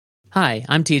Hi,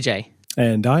 I'm TJ.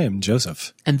 And I am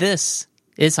Joseph. And this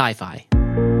is Hi-Fi.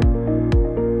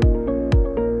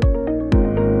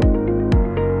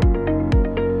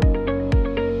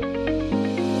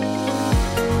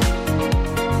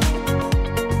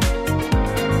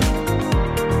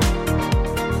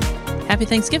 Happy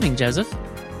Thanksgiving, Joseph.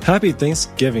 Happy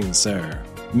Thanksgiving, sir.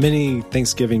 Many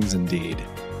Thanksgivings indeed.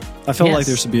 I felt like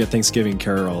there should be a Thanksgiving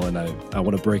carol, and I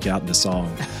want to break out into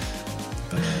song.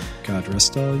 But God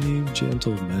rest all you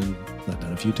gentlemen, let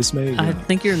none of you dismay. I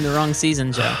think you're in the wrong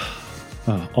season, Joe.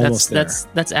 Almost there.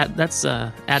 That's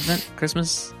Advent,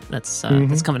 Christmas. That's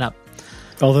coming up.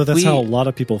 Although that's how a lot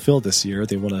of people feel this year.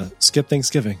 They want to skip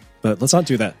Thanksgiving. But let's not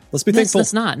do that. Let's be thankful.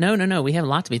 Let's not. No. We have a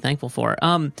lot to be thankful for.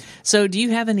 So do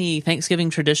you have any Thanksgiving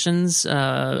traditions?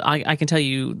 I can tell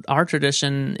you our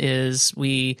tradition is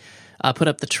we put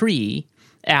up the tree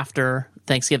after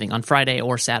Thanksgiving on Friday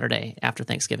or Saturday after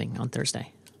Thanksgiving on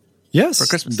Thursday. Yes, for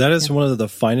Christmas. That is one of the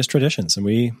finest traditions, and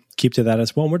we keep to that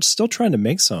as well. And we're still trying to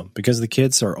make some because the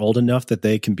kids are old enough that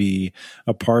they can be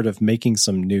a part of making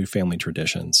some new family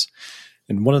traditions.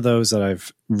 And one of those that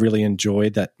I've really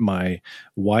enjoyed that my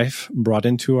wife brought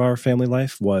into our family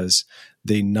life was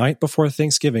the night before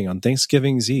Thanksgiving, on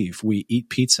Thanksgiving's Eve, we eat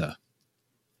pizza.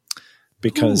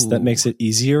 Because that makes it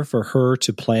easier for her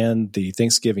to plan the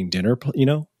Thanksgiving dinner,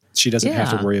 She doesn't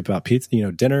have to worry about pizza,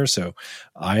 dinner. So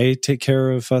I take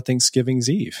care of Thanksgiving's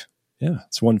Eve. Yeah,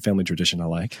 it's one family tradition I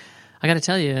like. I got to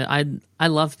tell you, I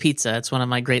love pizza. It's one of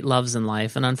my great loves in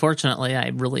life. And unfortunately, I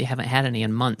really haven't had any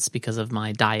in months because of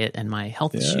my diet and my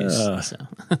health issues. So,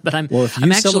 but if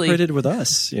you celebrated with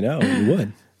us, you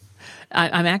would.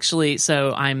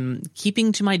 I'm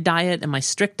keeping to my diet and my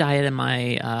strict diet and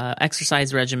my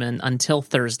exercise regimen until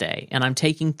Thursday. And I'm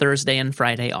taking Thursday and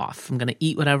Friday off. I'm going to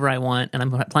eat whatever I want. And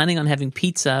I'm planning on having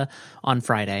pizza on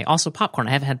Friday. Also popcorn.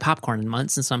 I haven't had popcorn in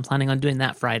months. And so I'm planning on doing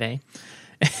that Friday.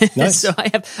 Nice. So I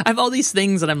have all these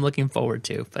things that I'm looking forward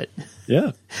to. But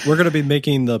yeah, we're going to be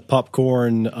making the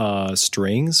popcorn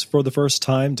strings for the first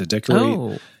time to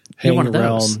decorate. Hang one of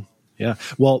those. Yeah.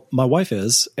 Well, my wife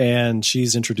is, and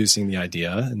she's introducing the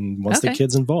idea and wants the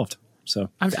kids involved. So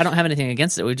I don't have anything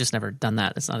against it. We've just never done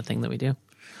that. It's not a thing that we do.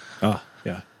 Oh,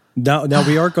 yeah. Now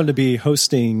we are going to be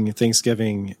hosting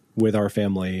Thanksgiving with our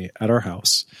family at our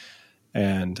house,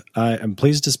 and I am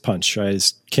pleased as punch. I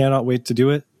just cannot wait to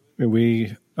do it.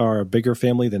 We are a bigger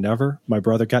family than ever. My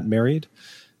brother got married,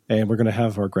 and we're going to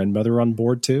have our grandmother on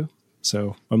board too.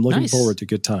 So I'm looking forward to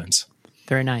good times.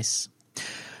 Very nice.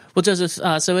 Well,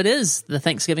 Joseph, so it is the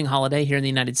Thanksgiving holiday here in the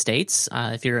United States.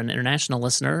 If you're an international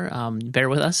listener, bear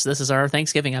with us. This is our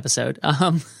Thanksgiving episode.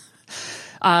 One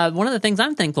of the things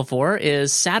I'm thankful for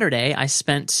is Saturday, I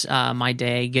spent my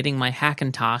day getting my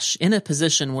Hackintosh in a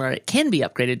position where it can be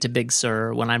upgraded to Big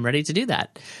Sur when I'm ready to do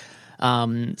that.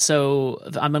 So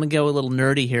I'm going to go a little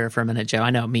nerdy here for a minute, Joe. I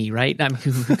know me, right?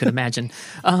 Who could imagine?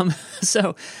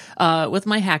 So with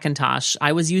my Hackintosh,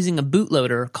 I was using a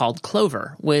bootloader called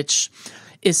Clover, which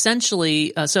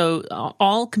essentially,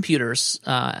 all computers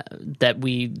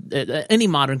any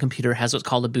modern computer has what's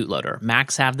called a bootloader.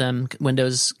 Macs have them,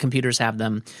 Windows computers have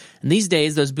them. And these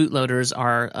days, those bootloaders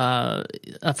are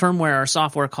a firmware or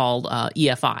software called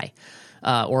EFI,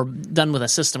 or done with a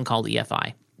system called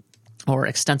EFI, or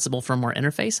Extensible Firmware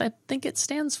Interface, I think it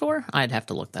stands for. I'd have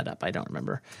to look that up. I don't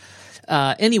remember.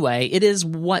 Anyway, it is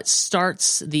what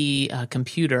starts the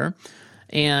computer,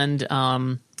 and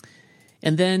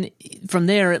then from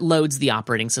there, it loads the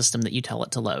operating system that you tell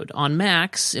it to load. On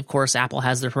Macs, of course, Apple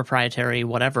has their proprietary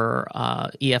whatever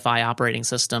EFI operating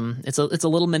system. It's a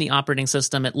little mini operating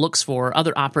system. It looks for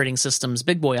other operating systems,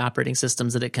 big boy operating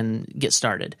systems that it can get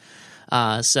started.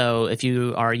 So if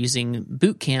you are using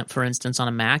Boot Camp, for instance, on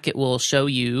a Mac, it will show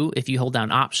you, if you hold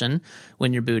down Option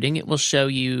when you're booting, it will show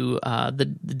you the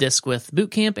disk with Boot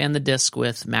Camp and the disk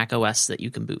with Mac OS that you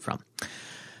can boot from.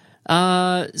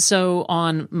 So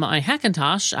on my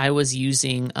Hackintosh, I was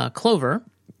using Clover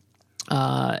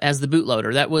as the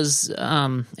bootloader. That was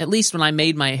at least when I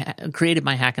created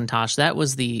my Hackintosh, that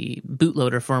was the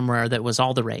bootloader firmware that was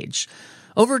all the rage.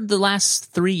 Over the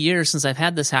last 3 years since I've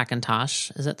had this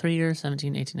Hackintosh, is that 3 years?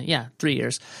 17, 18, yeah, 3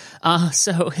 years.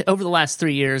 So over the last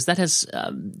 3 years, that has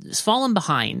fallen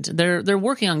behind. They're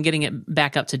working on getting it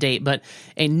back up to date, but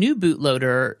a new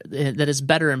bootloader that is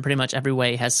better in pretty much every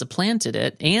way has supplanted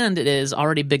it, and it is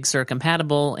already Big Sur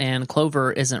compatible, and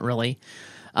Clover isn't really.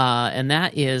 And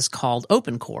that is called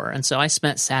OpenCore. And so I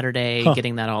spent Saturday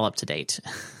getting that all up to date.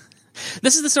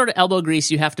 This is the sort of elbow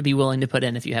grease you have to be willing to put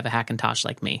in if you have a Hackintosh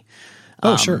like me.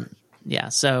 Oh, sure. Yeah.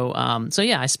 So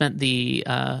yeah, I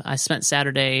spent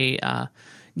Saturday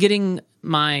getting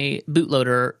my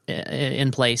bootloader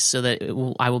in place so that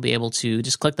I will be able to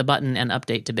just click the button and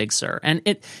update to Big Sur. And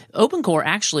OpenCore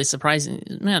actually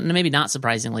maybe not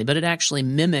surprisingly, but it actually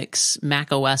mimics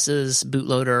Mac OS's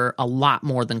bootloader a lot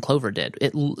more than Clover did.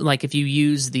 Like if you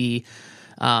use the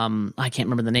I can't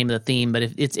remember the name of the theme, but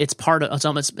it's part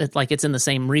of, it's like it's in the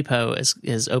same repo as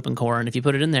OpenCore, and if you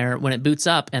put it in there, when it boots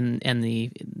up and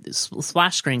the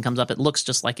splash screen comes up, it looks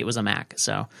just like it was a Mac.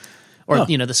 So, or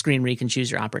the screen where you can choose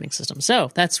your operating system.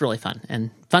 So that's really fun, and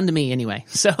fun to me anyway.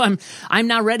 So I'm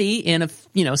now ready in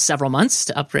several months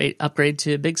to upgrade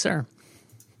to Big Sur.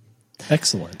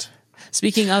 Excellent.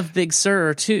 Speaking of Big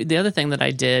Sur, too, the other thing that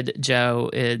I did, Joe,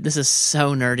 this is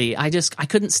so nerdy. I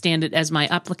couldn't stand it as my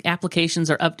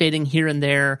applications are updating here and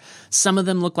there. Some of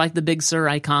them look like the Big Sur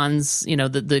icons,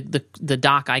 the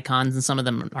dock icons, and some of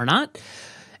them are not.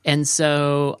 And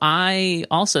so I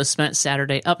also spent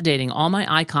Saturday updating all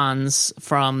my icons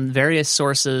from various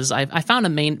sources. I found a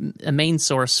main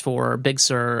source for Big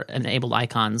Sur enabled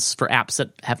icons for apps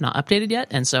that have not updated yet.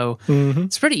 And so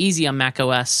it's pretty easy on Mac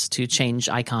OS to change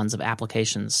icons of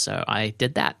applications. So I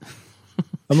did that.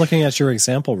 I'm looking at your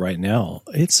example right now.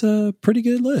 It's a pretty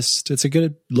good list. It's a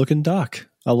good looking doc.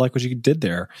 I like what you did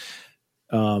there.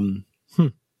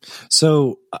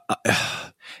 So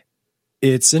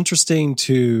it's interesting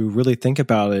to really think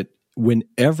about it when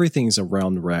everything's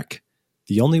around rec.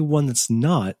 The only one that's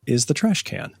not is the trash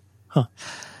can. Huh.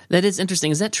 That is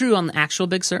interesting. Is that true on the actual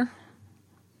Big Sur?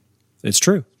 It's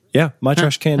true. Yeah. My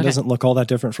trash can doesn't look all that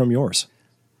different from yours.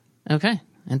 Okay.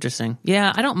 Interesting.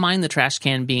 Yeah, I don't mind the trash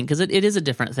can being, because it is a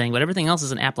different thing, but everything else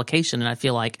is an application, and I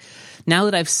feel like now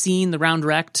that I've seen the round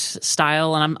rect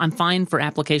style, and I'm fine for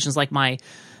applications like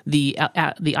the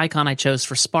icon I chose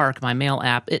for Spark, my mail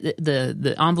app,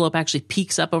 the envelope actually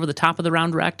peeks up over the top of the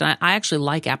round rect. And I actually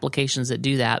like applications that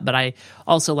do that, but I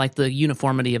also like the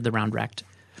uniformity of the round rect.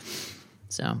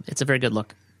 So it's a very good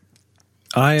look.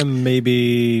 I am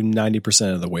maybe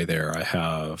 90% of the way there. I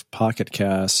have Pocket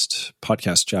Cast,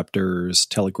 Podcast Chapters,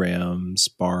 Telegram,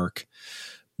 Spark,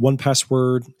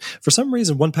 1Password. For some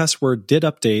reason, 1Password did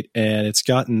update, and it's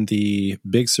gotten the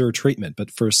Big Sur treatment,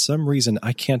 but for some reason,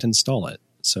 I can't install it.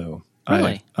 So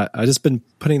really? I just been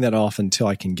putting that off until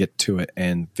I can get to it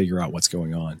and figure out what's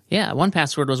going on. Yeah,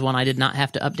 1Password was one I did not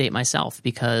have to update myself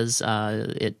because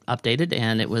it updated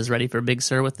and it was ready for Big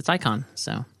Sur with its icon.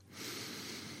 So,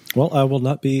 well, I will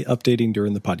not be updating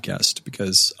during the podcast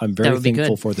because I'm very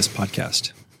thankful for this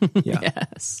podcast. Yeah.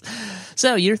 Yes.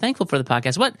 So you're thankful for the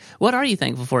podcast. What are you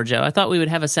thankful for, Joe? I thought we would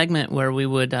have a segment where we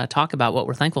would talk about what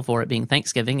we're thankful for, it being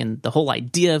Thanksgiving, and the whole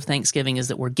idea of Thanksgiving is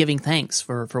that we're giving thanks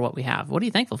for what we have. What are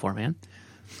you thankful for, man?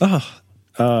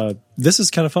 This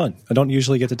is kind of fun. I don't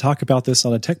usually get to talk about this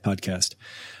on a tech podcast.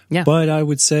 Yeah. But I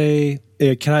would say,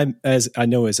 as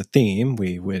a theme,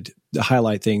 we would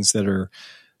highlight things that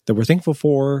we're thankful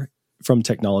for from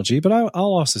technology, but I'll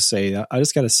also say that I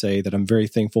just got to say that I'm very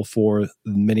thankful for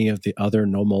many of the other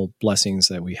normal blessings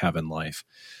that we have in life.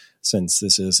 Since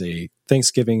this is a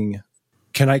Thanksgiving,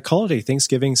 can I call it a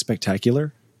Thanksgiving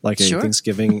spectacular? Like a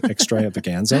Thanksgiving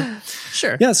extravaganza?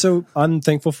 Sure. Yeah, so I'm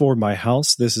thankful for my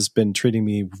house. This has been treating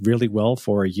me really well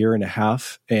for a year and a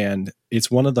half, and it's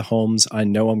one of the homes I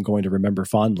know I'm going to remember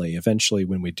fondly eventually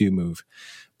when we do move.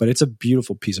 But it's a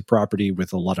beautiful piece of property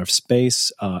with a lot of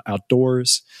space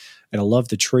outdoors. And I love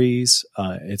the trees.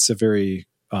 It's a very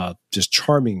just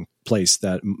charming place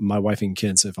that my wife and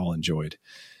kids have all enjoyed.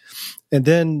 And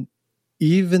then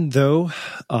even though,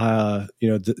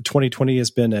 2020 has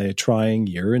been a trying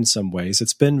year in some ways,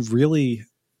 it's been really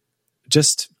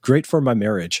just great for my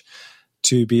marriage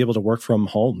to be able to work from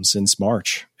home since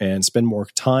March and spend more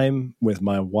time with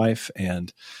my wife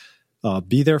and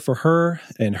be there for her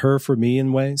and her for me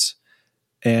in ways,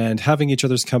 and having each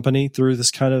other's company through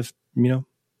this kind of,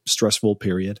 stressful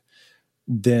period.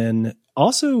 Then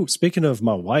also, speaking of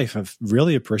my wife, I've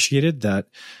really appreciated that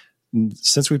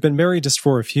since we've been married just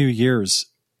for a few years,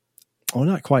 well,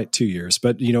 not quite 2 years,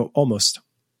 but almost,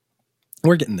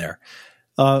 we're getting there.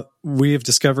 We have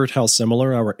discovered how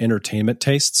similar our entertainment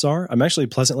tastes are. I'm actually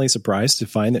pleasantly surprised to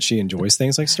find that she enjoys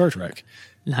things like Star Trek.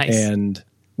 Nice. And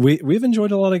we've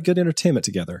enjoyed a lot of good entertainment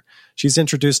together. She's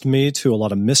introduced me to a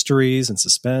lot of mysteries and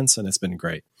suspense, and it's been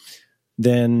great.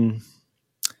 Then,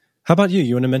 how about you?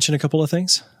 You want to mention a couple of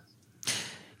things?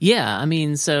 Yeah, I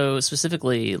mean, so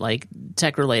specifically like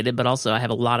tech related, but also I have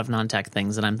a lot of non-tech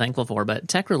things that I'm thankful for. But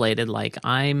tech related, like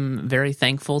I'm very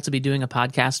thankful to be doing a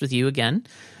podcast with you again.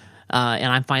 And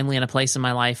I'm finally in a place in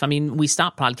my life. I mean, we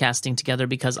stopped podcasting together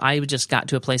because I just got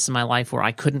to a place in my life where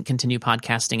I couldn't continue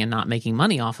podcasting and not making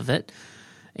money off of it.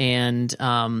 and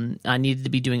I needed to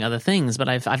be doing other things, but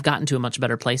I've gotten to a much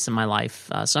better place in my life.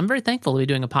 So I'm very thankful to be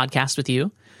doing a podcast with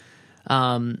you.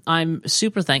 I'm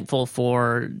super thankful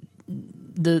for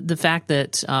the fact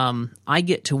that I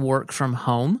get to work from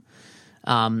home,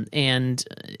 and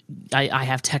I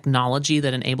have technology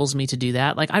that enables me to do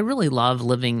that. Like, I really love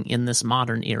living in this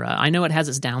modern era. I know it has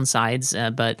its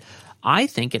downsides, but I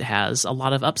think it has a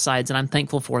lot of upsides, and I'm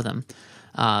thankful for them.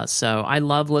 So I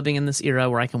love living in this era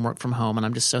where I can work from home, and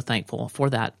I'm just so thankful for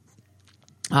that.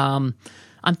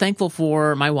 I'm thankful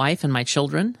for my wife and my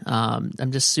children.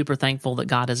 I'm just super thankful that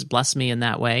God has blessed me in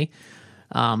that way.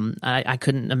 I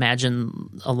couldn't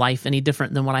imagine a life any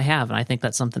different than what I have, and I think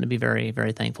that's something to be very,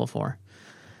 very thankful for.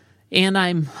 And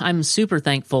I'm super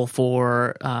thankful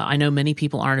for. I know many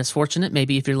people aren't as fortunate.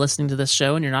 Maybe if you're listening to this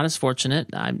show and you're not as fortunate,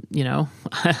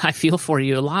 I feel for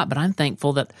you a lot. But I'm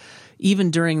thankful that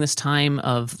even during this time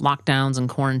of lockdowns and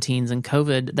quarantines and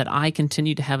COVID, that I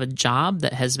continue to have a job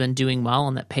that has been doing well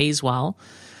and that pays well.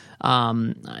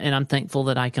 And I'm thankful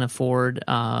that I can afford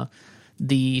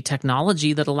the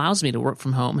technology that allows me to work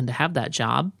from home and to have that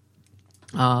job.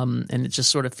 And it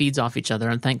just sort of feeds off each other.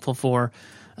 I'm thankful for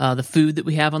the food that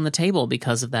we have on the table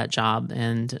because of that job.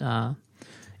 And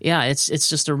it's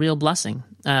just a real blessing.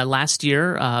 Last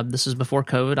year, this was before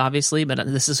COVID, obviously, but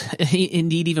this is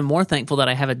indeed even more thankful that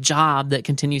I have a job that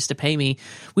continues to pay me.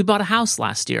 We bought a house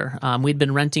last year. We'd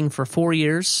been renting for 5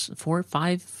 years. We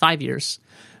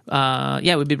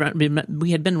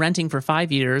had been renting for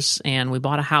 5 years, and we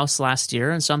bought a house last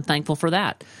year, and so I'm thankful for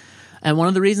that. And one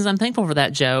of the reasons I'm thankful for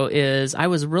that, Joe, is I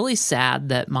was really sad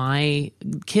that my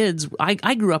kids.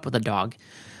 I grew up with a dog.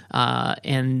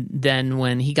 And then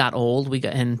when he got old,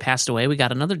 and passed away, we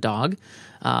got another dog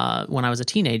when I was a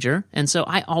teenager. And so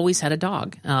I always had a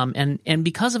dog. And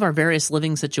because of our various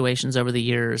living situations over the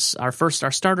years, our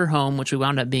starter home, which we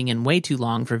wound up being in way too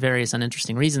long for various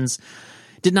uninteresting reasons,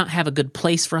 did not have a good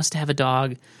place for us to have a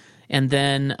dog. And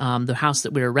then the house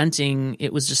that we were renting,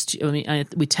 it was just,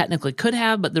 we technically could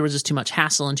have, but there was just too much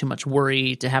hassle and too much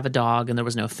worry to have a dog, and there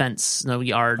was no fence, no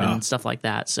yard and stuff like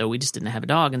that. So we just didn't have a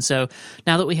dog. And so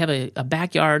now that we have a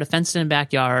backyard, a fenced-in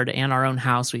backyard, and our own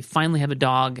house, we finally have a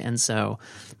dog. And so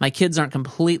my kids aren't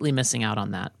completely missing out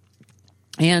on that.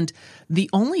 And the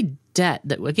only debt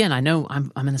that, again, I know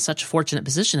I'm in such a fortunate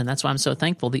position, and that's why I'm so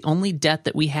thankful. The only debt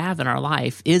that we have in our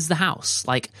life is the house.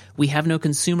 Like, we have no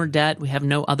consumer debt. We have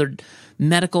no other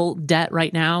medical debt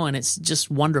right now, and it's just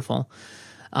wonderful.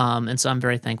 And so I'm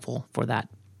very thankful for that.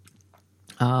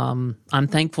 I'm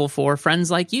thankful for friends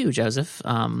like you, Joseph,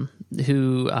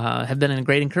 who have been a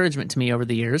great encouragement to me over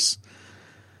the years.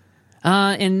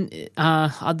 And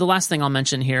the last thing I'll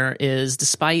mention here is,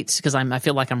 because I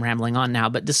feel like I'm rambling on now,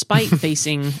 but despite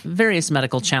facing various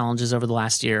medical challenges over the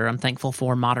last year, I'm thankful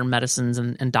for modern medicines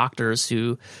and doctors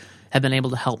who have been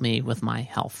able to help me with my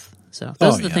health. So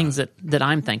those are the things that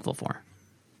I'm thankful for.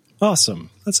 Awesome.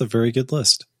 That's a very good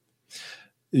list.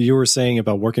 You were saying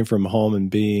about working from home and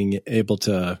being able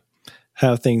to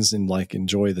have things and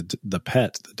enjoy the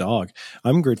pet, the dog.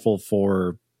 I'm grateful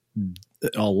for,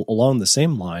 along the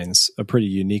same lines, a pretty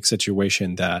unique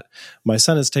situation that my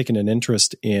son has taken an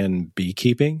interest in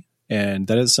beekeeping, and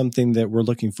that is something that we're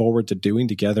looking forward to doing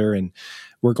together. And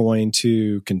we're going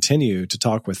to continue to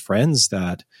talk with friends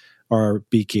that are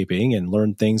beekeeping and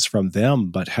learn things from them,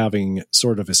 but having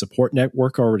sort of a support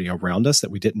network already around us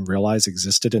that we didn't realize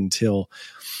existed until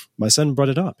my son brought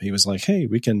it up. He was like, "Hey,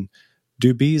 we can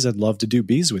do bees. I'd love to do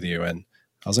bees with you." And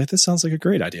I was like, "This sounds like a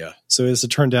great idea." So as it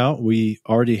turned out, we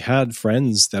already had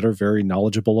friends that are very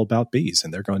knowledgeable about bees,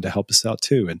 and they're going to help us out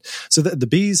too. And so the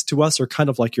bees to us are kind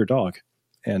of like your dog.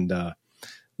 And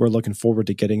we're looking forward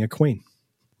to getting a queen.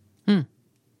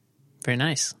 Very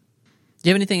nice. Do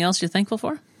you have anything else you're thankful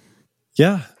for?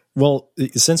 Yeah. Well,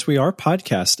 since we are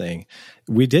podcasting,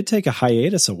 we did take a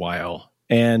hiatus a while,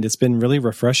 and it's been really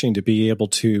refreshing to be able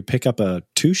to pick up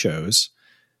 2 shows.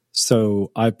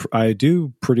 So I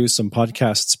do produce some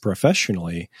podcasts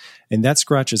professionally, and that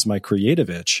scratches my creative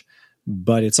itch,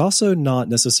 but it's also not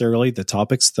necessarily the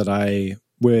topics that I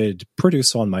would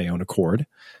produce on my own accord.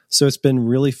 So it's been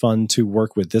really fun to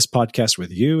work with this podcast with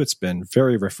you. It's been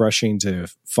very refreshing to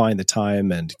find the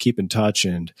time and keep in touch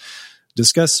and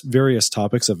discuss various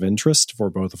topics of interest for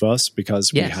both of us,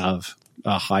 because we have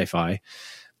a hi-fi.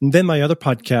 And then my other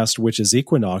podcast, which is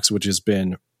Equinox, which has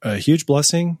been a huge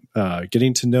blessing,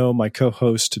 getting to know my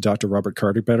co-host, Dr. Robert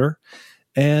Carter, better.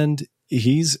 And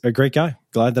he's a great guy.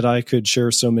 Glad that I could share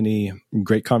so many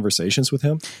great conversations with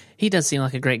him. He does seem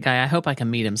like a great guy. I hope I can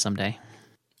meet him someday.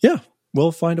 Yeah,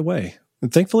 we'll find a way.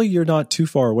 And thankfully, you're not too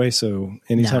far away, so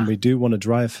anytime we do want to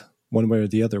drive one way or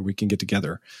the other, we can get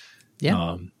together.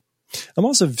 Yeah. I'm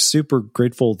also super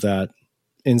grateful that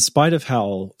in spite of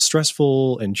how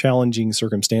stressful and challenging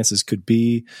circumstances could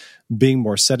be, being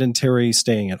more sedentary,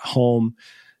 staying at home,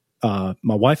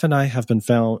 my wife and I have been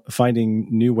finding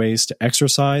new ways to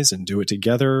exercise and do it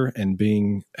together and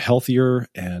being healthier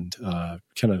and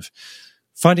kind of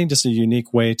finding just a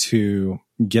unique way to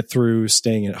get through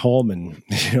staying at home and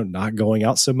not going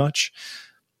out so much.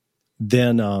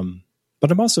 Then,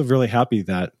 but I'm also really happy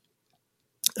that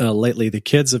lately the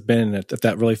kids have been at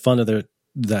that really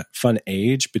that fun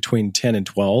age between 10 and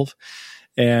 12.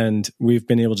 And we've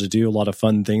been able to do a lot of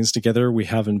fun things together we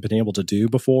haven't been able to do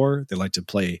before. They like to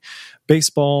play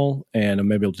baseball, and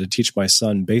I'm able to teach my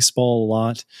son baseball a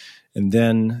lot, and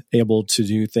then able to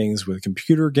do things with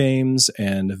computer games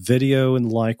and video and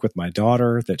the like with my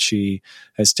daughter that she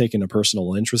has taken a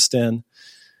personal interest in.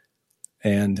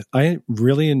 And I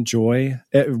really enjoy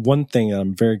one thing that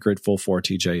I'm very grateful for,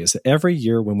 TJ, is that every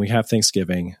year when we have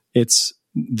Thanksgiving, it's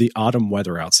the autumn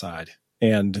weather outside.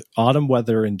 And autumn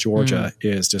weather in Georgia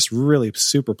is just really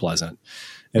super pleasant.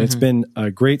 And it's been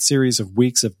a great series of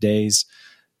weeks of days.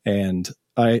 And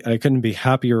I couldn't be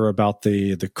happier about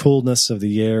the coolness of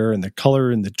the air and the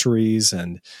color in the trees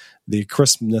and the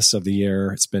crispness of the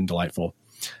air. It's been delightful.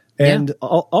 And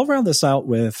I'll round this out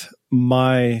with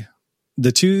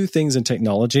the two things in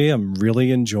technology I'm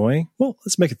really enjoying. Well,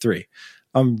 let's make it three.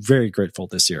 I'm very grateful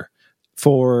this year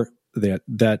for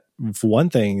that one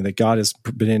thing that God has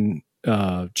been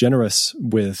generous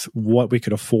with what we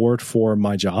could afford for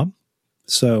my job.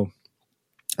 So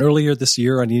earlier this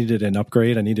year, I needed an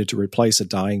upgrade. I needed to replace a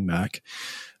dying Mac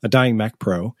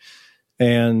Pro.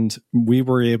 And we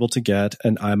were able to get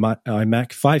an iMac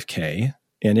 5K,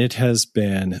 and it has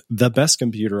been the best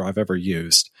computer I've ever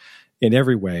used in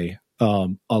every way. I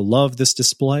love this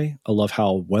display. I love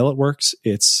how well it works.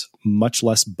 It's much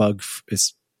less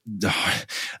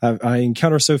I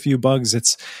encounter so few bugs.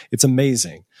 It's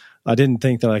amazing. I didn't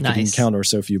think that I could encounter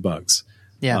so few bugs.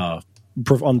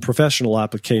 On professional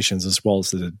applications as well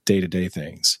as the day-to-day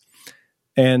things.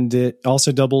 And it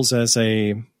also doubles as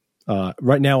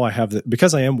right now I have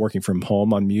because I am working from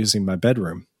home, I'm using my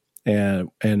bedroom,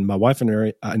 and my wife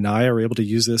and I are able to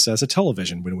use this as a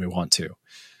television when we want to.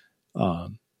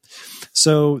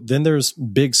 So then there's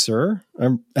Big Sur.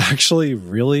 I'm actually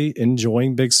really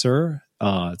enjoying Big Sur.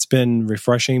 It's been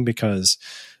refreshing because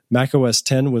macOS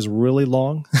 10 was really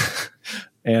long,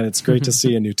 and it's great to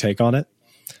see a new take on it.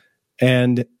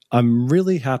 And I'm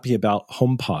really happy about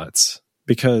HomePods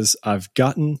because I've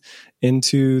gotten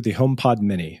into the HomePod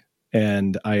Mini,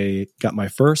 and I got my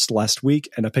first last week,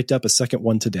 and I picked up a second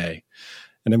one today.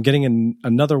 And I'm getting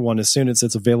another one as soon as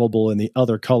it's available in the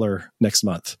other color next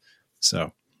month.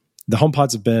 So the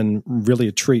HomePods have been really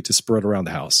a treat to spread around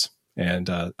the house. And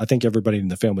I think everybody in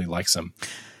the family likes them.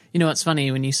 You know, it's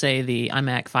funny when you say the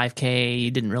iMac 5K, you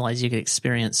didn't realize you could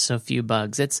experience so few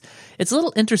bugs. It's a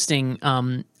little interesting.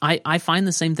 I find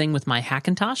the same thing with my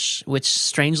Hackintosh, which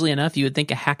strangely enough, you would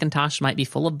think a Hackintosh might be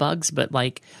full of bugs, but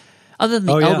like other than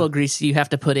the elbow grease you have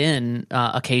to put in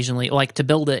occasionally, like to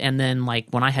build it, and then like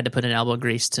when I had to put in elbow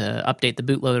grease to update the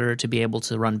bootloader to be able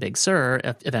to run Big Sur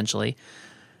eventually.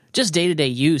 Just day-to-day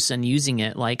use and using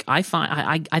it, like I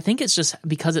think it's just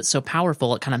because it's so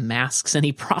powerful, it kind of masks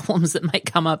any problems that might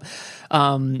come up.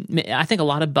 I think a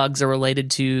lot of bugs are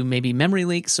related to maybe memory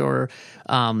leaks or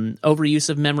overuse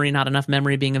of memory, not enough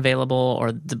memory being available,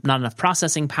 or not enough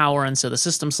processing power, and so the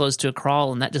system slows to a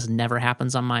crawl, and that just never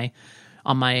happens on my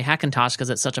Hackintosh because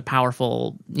it's such a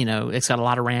powerful, it's got a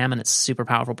lot of RAM and it's a super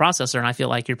powerful processor, and I feel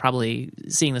like you're probably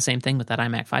seeing the same thing with that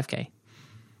iMac 5K.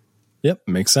 Yep,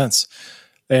 makes sense.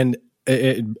 And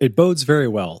it bodes very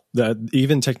well that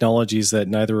even technologies that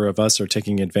neither of us are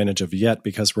taking advantage of yet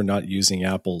because we're not using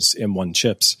Apple's M1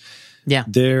 chips,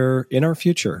 they're in our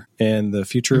future, and the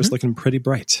future is looking pretty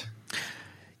bright.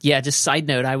 Yeah, just side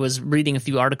note, I was reading a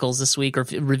few articles this week or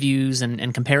reviews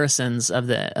and comparisons of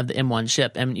the M1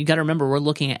 chip, and you got to remember we're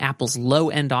looking at Apple's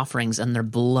low-end offerings, and they're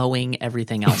blowing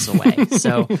everything else away.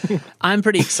 So I'm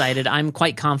pretty excited. I'm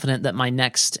quite confident that my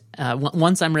next,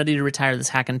 once I'm ready to retire this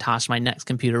Hackintosh, my next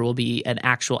computer will be an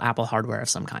actual Apple hardware of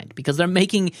some kind because they're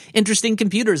making interesting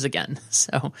computers again.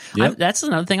 So that's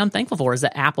another thing I'm thankful for is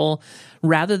that Apple,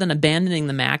 rather than abandoning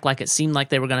the Mac like it seemed like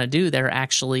they were going to do, they're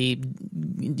actually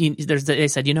they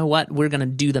said, you know what, we're going to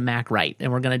do the Mac right,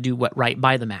 and we're going to do what right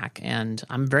by the Mac, and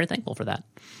I'm very thankful for that.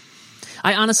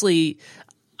 I honestly,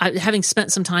 having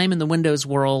spent some time in the Windows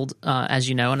world, as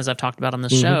you know, and as I've talked about on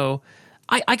this show,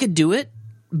 I could do it,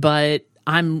 but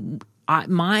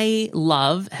my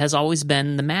love has always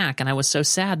been the Mac, and I was so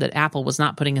sad that Apple was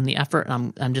not putting in the effort.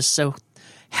 And I'm just so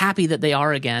happy that they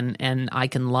are again, and I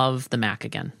can love the Mac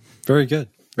again. Very good.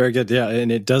 very good. Yeah,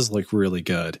 and it does look really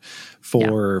good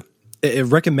for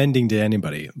recommending to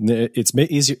anybody. It's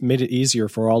made it easier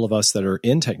for all of us that are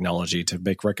in technology to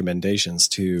make recommendations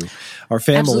to our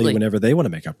family whenever they want to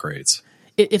make upgrades.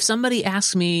 If somebody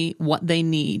asks me what they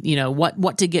need,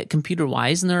 what to get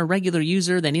computer-wise, and they're a regular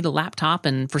user, they need a laptop,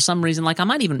 and for some reason, like I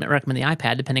might even recommend the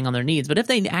iPad depending on their needs, but if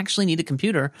they actually need a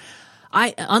computer,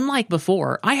 unlike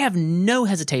before, I have no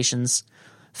hesitations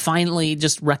finally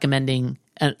just recommending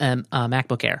a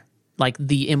MacBook Air, like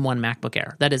the M1 MacBook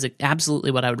Air. That is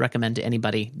absolutely what I would recommend to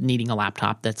anybody needing a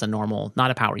laptop that's a normal,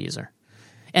 not a power user.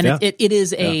 And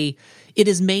it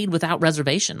is made without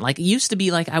reservation. Like it used to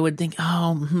be like I would think,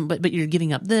 but you're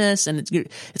giving up this, and it's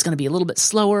going to be a little bit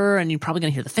slower, and you're probably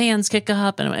going to hear the fans kick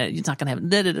up, and it's not going to have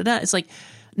da-da-da-da. It's like,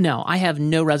 no, I have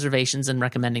no reservations in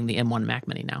recommending the M1 Mac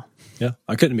Mini now. Yeah,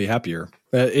 I couldn't be happier.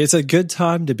 It's a good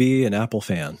time to be an Apple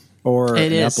fan or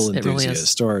an Apple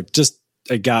enthusiast or just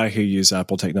a guy who uses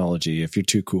Apple technology if you're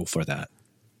too cool for that.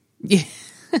 Yeah.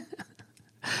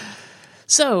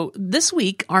 So this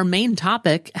week, our main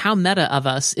topic, how meta of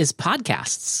us, is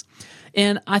podcasts.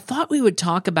 And I thought we would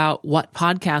talk about what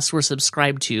podcasts we're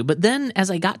subscribed to. But then as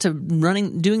I got to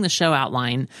doing the show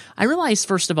outline, I realized,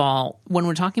 first of all, when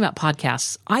we're talking about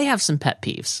podcasts, I have some pet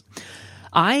peeves.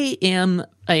 I am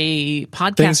a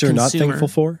podcast Things you're consumer. not thankful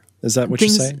for? Is that what you're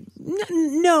saying?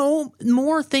 No,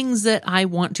 more things that I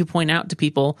want to point out to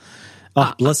people.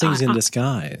 Blessings in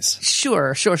disguise.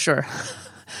 Sure.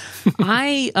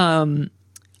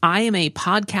 I am a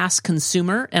podcast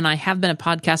consumer, and I have been a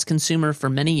podcast consumer for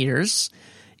many years.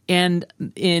 And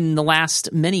in the last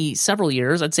several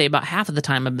years, I'd say about half of the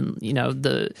time I've been,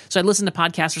 so I listened to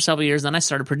podcasts for several years, then I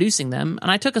started producing them,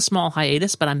 and I took a small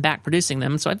hiatus, but I'm back producing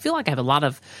them. So I feel like I have a lot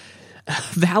of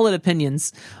valid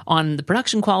opinions on the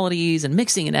production qualities and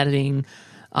mixing and editing,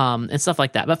 and stuff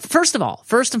like that. But first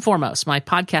and foremost, my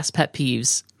podcast pet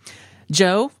peeves.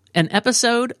 Joe, an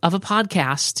episode of a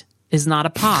podcast is not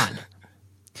a pod.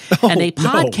 And a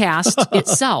podcast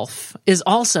itself is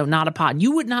also not a pod.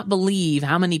 You would not believe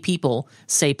how many people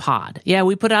say pod. Yeah,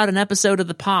 we put out an episode of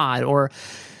the pod, or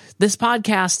this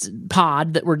podcast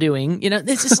pod that we're doing.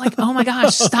 It's just like, oh my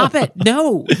gosh, stop it.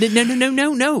 No. You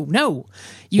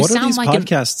what sound are these like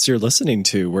podcasts you're listening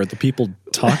to where the people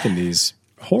talk in these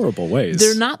horrible ways?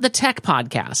 They're not the tech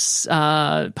podcasts.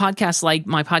 Podcasts like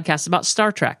my podcast about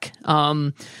Star Trek.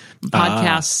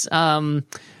 Podcasts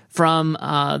from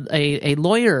a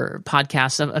lawyer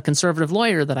podcast, a conservative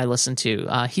lawyer that I listen to.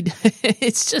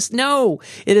 It's just, no,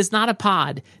 it is not a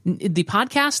pod. The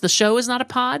podcast, the show is not a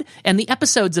pod, and the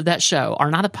episodes of that show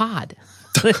are not a pod.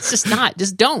 It's just not.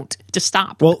 Just don't. Just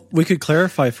stop. Well, we could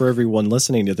clarify for everyone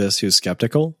listening to this who's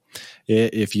skeptical.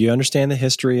 If you understand the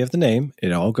history of the name,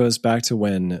 it all goes back to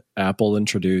when Apple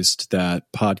introduced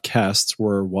that podcasts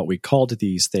were what we called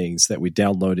these things that we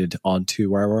downloaded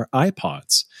onto our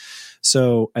iPods.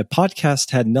 So a podcast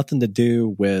had nothing to do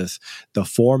with the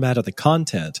format of the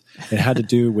content. It had to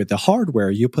do with the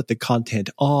hardware. You put the content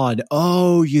on.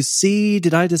 Oh, you see?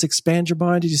 Did I just expand your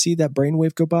mind? Did you see that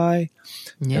brainwave go by?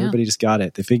 Yeah. Everybody just got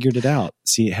it. They figured it out.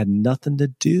 See, it had nothing to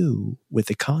do with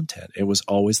the content. It was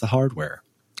always the hardware.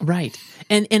 Right.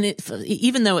 And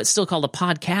even though it's still called a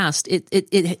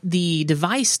podcast, the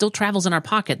device still travels in our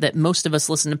pocket that most of us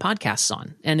listen to podcasts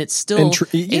on. And it's still...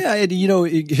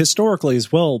 historically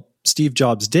as well, Steve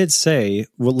Jobs did say,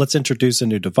 well, let's introduce a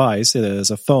new device. It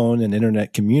is a phone, an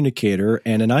internet communicator,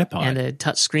 and an iPod. And a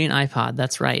touchscreen iPod.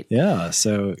 That's right. Yeah.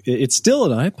 So it's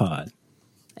still an iPod.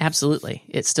 Absolutely.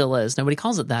 It still is. Nobody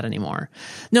calls it that anymore.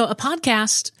 No, a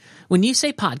podcast, when you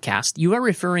say podcast, you are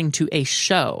referring to a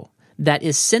show that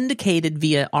is syndicated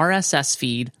via RSS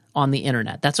feed on the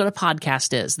internet. That's what a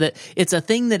podcast is. That it's a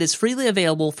thing that is freely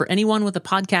available for anyone with a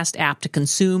podcast app to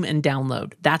consume and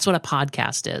download. That's what a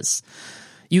podcast is.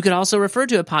 You could also refer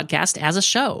to a podcast as a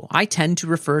show. I tend to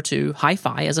refer to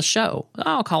Hi-Fi as a show.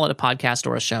 I'll call it a podcast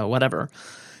or a show, whatever.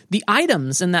 The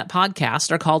items in that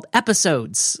podcast are called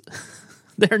episodes.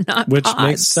 They're not Which pods.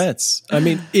 Makes sense. I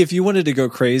mean, if you wanted to go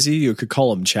crazy, you could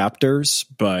call them chapters,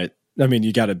 but I mean,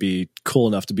 you got to be cool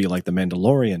enough to be like the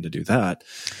Mandalorian to do that.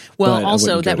 Well, but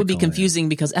also that would be confusing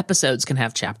because episodes can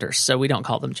have chapters, so we don't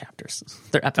call them chapters.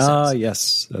 They're episodes.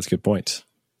 Yes, that's a good point.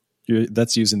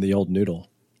 That's using the old noodle.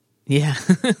 Yeah.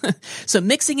 So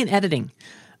mixing and editing.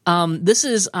 This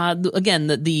is, again,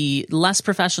 the less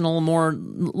professional,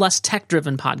 less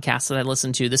tech-driven podcasts that I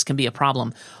listen to. This can be a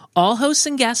problem. All hosts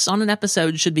and guests on an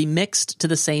episode should be mixed to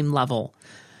the same level.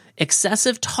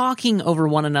 Excessive talking over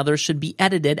one another should be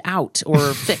edited out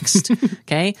or fixed.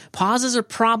 Okay? Pauses or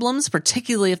problems,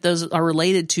 particularly if those are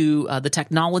related to the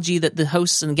technology that the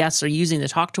hosts and guests are using to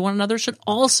talk to one another, should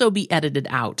also be edited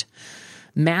out.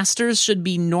 Masters should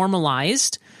be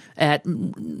normalized at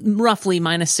roughly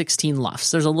minus 16 lufs.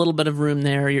 There's a little bit of room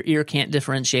there. Your ear can't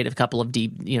differentiate a couple of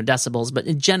decibels,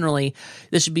 but generally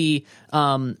this should be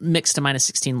mixed to minus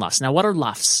 16 lufs. Now, what are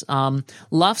lufs?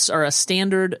 Lufs are a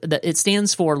standard that it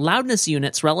stands for loudness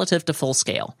units relative to full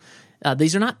scale.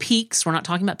 These are not peaks. We're not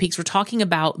talking about peaks. We're talking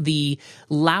about the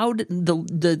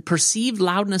perceived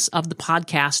loudness of the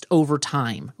podcast over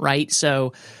time, right?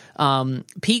 So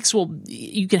peaks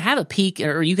you can have a peak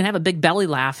or you can have a big belly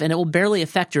laugh and it will barely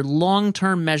affect your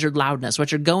long-term measured loudness.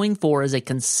 What you're going for is a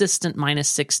consistent minus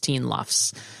 16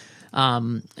 lufs.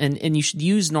 And you should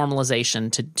use normalization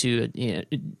to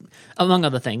among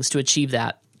other things, to achieve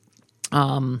that.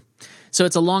 So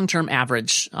it's a long-term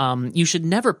average. You should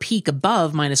never peak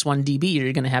above minus 1 dB or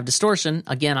you're going to have distortion.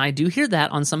 Again, I do hear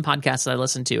that on some podcasts that I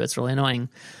listen to. It's really annoying.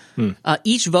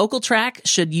 Each vocal track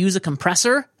should use a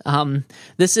compressor.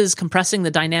 This is compressing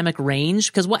the dynamic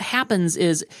range, because what happens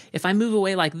is if I move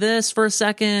away like this for a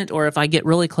second, or if I get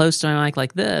really close to my mic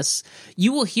like this,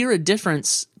 you will hear a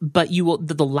difference, but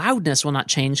the loudness will not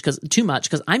change too much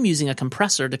because I'm using a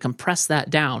compressor to compress that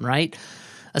down, right?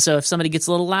 So if somebody gets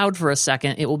a little loud for a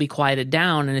second, it will be quieted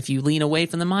down. And if you lean away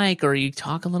from the mic or you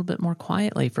talk a little bit more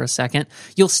quietly for a second,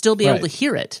 you'll still be able to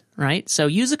hear it, right? So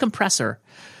use a compressor.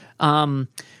 Don't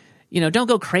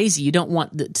go crazy. You don't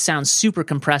want it to sound super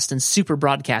compressed and super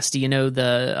broadcasty.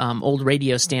 The old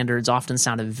radio standards often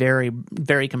sounded very,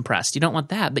 very compressed. You don't want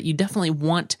that, but you definitely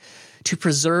want to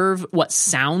preserve what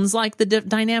sounds like the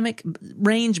dynamic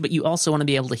range, but you also want to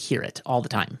be able to hear it all the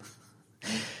time.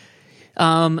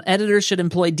 Editors should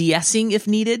employ de-essing if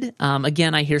needed.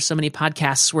 Again, I hear so many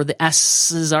podcasts where the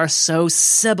S's are so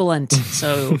sibilant,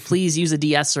 so please use a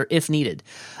de-esser if needed.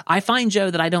 I find, Joe,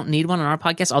 that I don't need one on our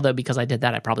podcast, although because I did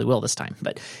that, I probably will this time.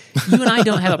 But you and I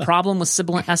don't have a problem with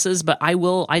sibilant S's, but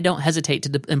I don't hesitate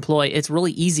to employ. It's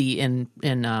really easy in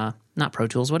not Pro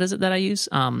Tools. What is it that I use?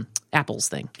 Apple's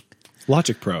thing.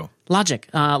 Logic Pro. Logic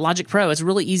Pro. It's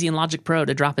really easy in Logic Pro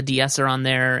to drop a de-esser on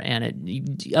there,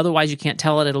 and otherwise you can't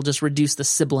tell it. It'll just reduce the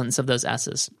sibilance of those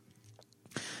S's.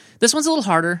 This one's a little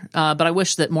harder, but I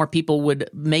wish that more people would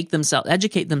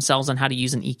educate themselves on how to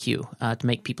use an EQ to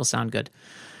make people sound good.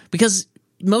 Because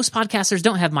most podcasters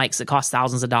don't have mics that cost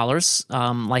thousands of dollars,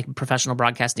 like professional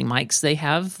broadcasting mics. They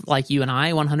have, like you and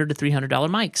I, $100 to $300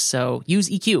 mics. So use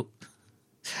EQ. Do you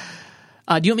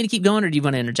want me to keep going, or do you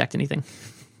want to interject anything?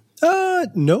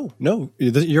 No.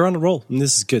 You're on a roll, and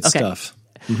this is good stuff.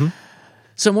 Mm-hmm.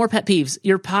 So more pet peeves.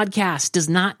 Your podcast does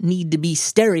not need to be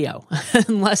stereo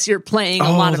unless you're playing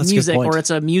a lot of music or it's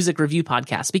a music review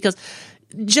podcast, because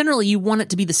generally you want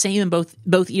it to be the same in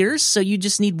both ears. So you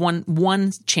just need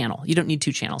one channel. You don't need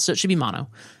two channels. So it should be mono.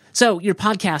 So your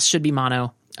podcast should be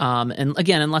mono. And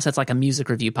again, unless it's like a music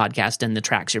review podcast and the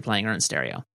tracks you're playing are in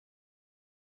stereo.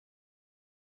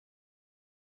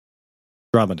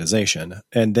 Dramatization.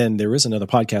 And then there is another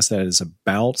podcast that is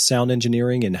about sound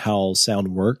engineering and how sound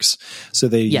works. So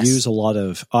they use a lot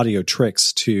of audio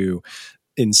tricks to,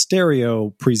 in stereo,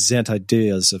 present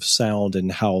ideas of sound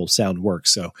and how sound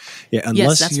works. So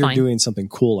unless you're doing something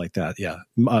cool like that,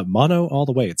 mono all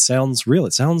the way. It sounds real.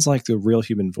 It sounds like the real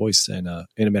human voice in a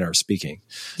manner of speaking.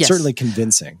 Yes. Certainly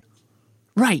convincing.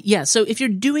 Right, yeah. So if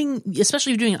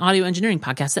especially if you're doing an audio engineering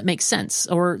podcast, that makes sense,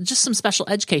 or just some special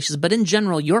edge cases. But in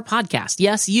general, your podcast,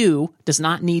 does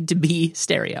not need to be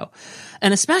stereo.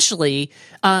 And especially,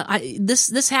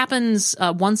 this happens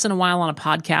once in a while on a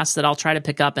podcast that I'll try to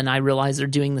pick up, and I realize they're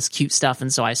doing this cute stuff,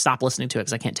 and so I stop listening to it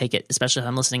because I can't take it, especially if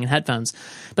I'm listening in headphones.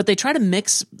 But they try to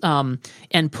mix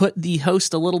and put the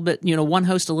host a little bit, one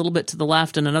host a little bit to the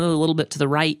left and another a little bit to the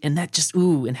right, and that just,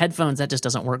 in headphones, that just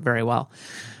doesn't work very well.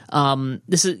 Don't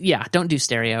do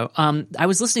stereo. I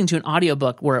was listening to an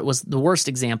audiobook where it was the worst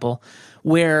example,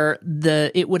 where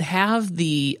it would have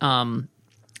the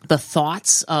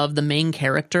thoughts of the main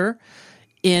character,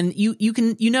 and you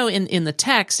can, in the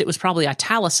text, it was probably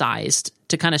italicized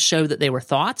to kind of show that they were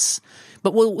thoughts.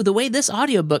 But the way this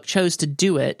audiobook chose to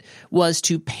do it was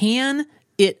to pan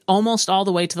it almost all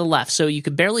the way to the left, so you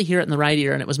could barely hear it in the right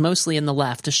ear, and it was mostly in the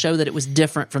left to show that it was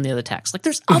different from the other text. Like,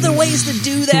 there's other ways to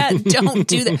do that. Don't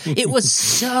do that. It was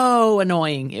so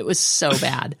annoying. It was so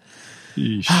bad.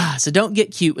 So don't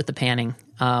get cute with the panning.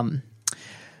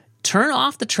 Turn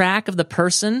off the track of the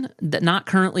person that not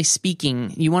currently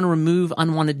speaking. You want to remove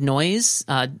unwanted noise.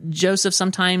 Joseph,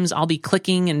 sometimes I'll be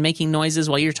clicking and making noises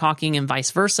while you're talking and vice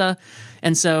versa.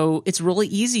 And so it's really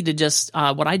easy to just,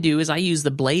 what I do is I use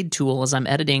the blade tool as I'm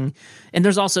editing. And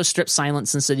there's also strip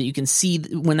silence, and so that you can see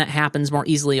when that happens more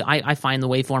easily. I find the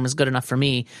waveform is good enough for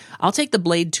me. I'll take the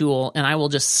blade tool and I will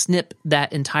just snip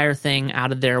that entire thing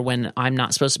out of there when I'm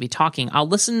not supposed to be talking. I'll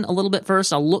listen a little bit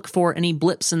first. I'll look for any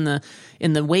blips in the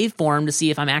waveform to see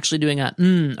if I'm actually doing a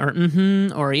or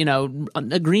mm-hmm or, you know,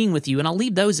 agreeing with you, and I'll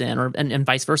leave those in, or and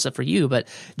vice versa for you. But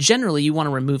generally, you want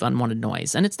to remove unwanted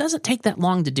noise, and it doesn't take that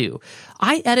long to do.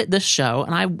 I edit this show,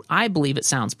 and I believe it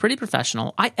sounds pretty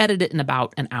professional. I edit it in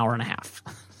about an hour and a half.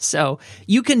 So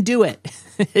you can do it.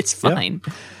 It's fine.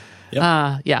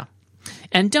 Yep. Yeah.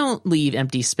 And don't leave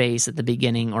empty space at the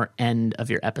beginning or end of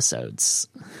your episodes.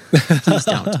 Please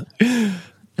don't.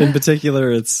 In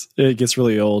particular, it gets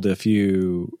really old if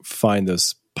you find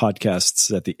those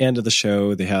podcasts at the end of the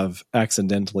show, they have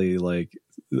accidentally like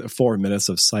 4 minutes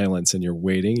of silence, and you're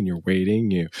waiting, you're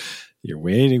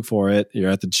waiting for it.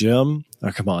 You're at the gym.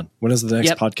 Oh, come on. When is the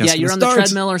next podcast? Yeah, you're on the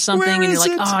treadmill or something, and you're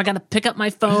like, I got to pick up my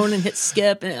phone and hit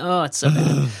skip. And, it's so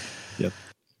bad. Yep.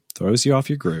 Throws you off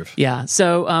your groove. Yeah.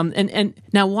 So, and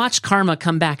now watch karma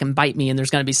come back and bite me, and there's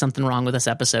going to be something wrong with this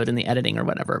episode in the editing or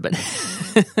whatever. But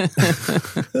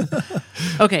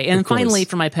okay. And finally,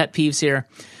 for my pet peeves here,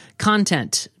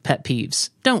 content pet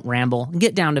peeves. Don't ramble.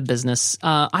 Get down to business.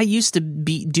 I used to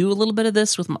do a little bit of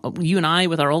this with you and I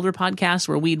with our older podcast,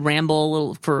 where we'd ramble a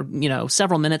little for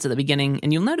several minutes at the beginning.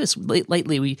 And you'll notice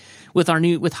lately with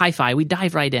Hi-Fi, we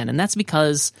dive right in, and that's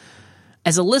because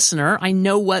as a listener, I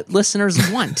know what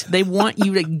listeners want. They want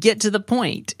you to get to the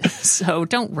point. So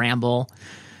don't ramble.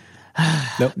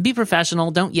 Nope. Be professional.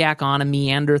 Don't yak on and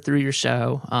meander through your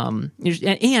show.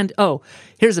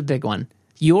 Here's a big one.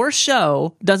 Your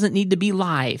show doesn't need to be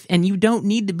live, and you don't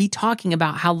need to be talking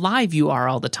about how live you are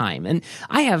all the time. And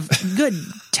I have good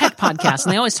tech podcasts,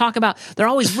 and they're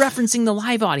always referencing the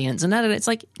live audience. And it's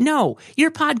like, no,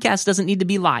 your podcast doesn't need to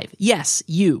be live. Yes,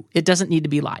 it doesn't need to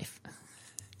be live.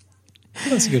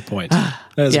 That's a good point. A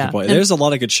good point. There's a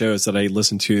lot of good shows that I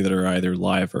listen to that are either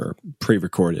live or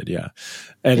pre-recorded,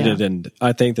 edited, and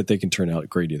I think that they can turn out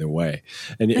great either way.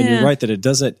 And you're right that it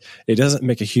doesn't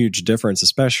make a huge difference,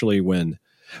 especially when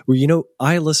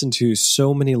I listen to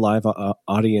so many live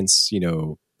audience,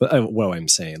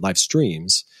 live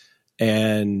streams,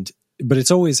 but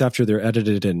it's always after they're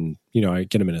edited, and I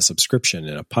get them in a subscription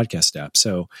in a podcast app.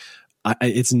 So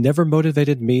it's never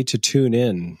motivated me to tune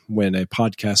in when a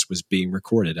podcast was being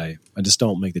recorded. I just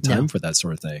don't make the time for that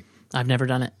sort of thing. I've never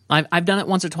done it. I've done it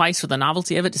once or twice for the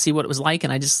novelty of it to see what it was like,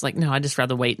 and I just I'd just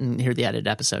rather wait and hear the edited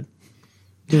episode.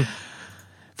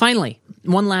 Finally,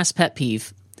 one last pet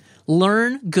peeve.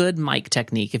 Learn good mic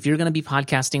technique. If you're going to be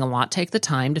podcasting a lot, take the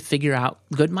time to figure out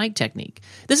good mic technique.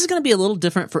 This is going to be a little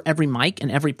different for every mic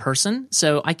and every person,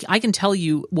 so I can tell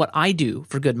you what I do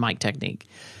for good mic technique.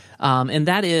 And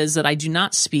that is that I do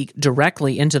not speak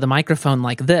directly into the microphone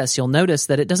like this. You'll notice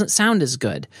that it doesn't sound as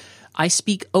good. I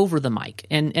speak over the mic,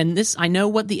 and this, I know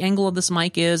what the angle of this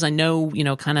mic is. I know, and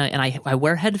I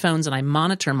wear headphones and I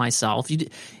monitor myself.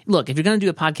 Look, if you're going to do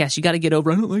a podcast, you got to get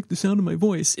over, I don't like the sound of my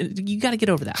voice. You got to get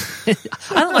over that.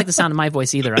 I don't like the sound of my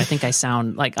voice either. I think I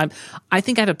sound like I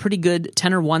think I have a pretty good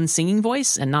tenor one singing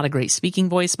voice and not a great speaking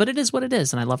voice, but it is what it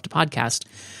is. And I love to podcast.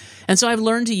 And so I've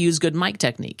learned to use good mic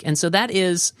technique. And so that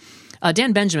is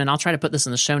Dan Benjamin. I'll try to put this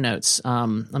in the show notes.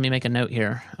 Let me make a note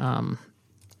here.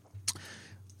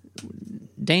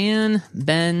 Dan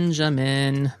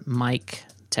Benjamin mic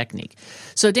technique.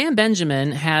 So Dan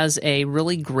Benjamin has a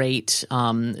really great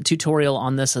tutorial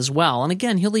on this as well. And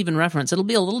again, he'll even reference, it'll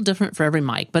be a little different for every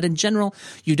mic, but in general,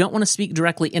 you don't want to speak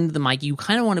directly into the mic. You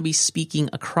kind of want to be speaking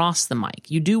across the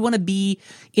mic. You do want to be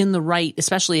in the right,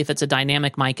 especially if it's a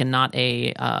dynamic mic and not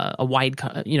a wide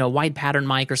pattern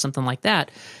mic or something like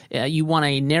that. You want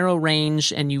a narrow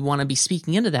range and you want to be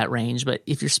speaking into that range. But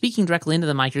if you're speaking directly into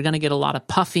the mic, you're going to get a lot of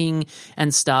puffing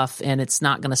and stuff, and it's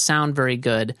not going to sound very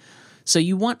good. So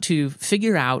you want to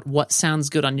figure out what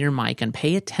sounds good on your mic and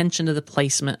pay attention to the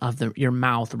placement of your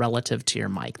mouth relative to your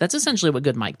mic. That's essentially what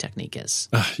good mic technique is.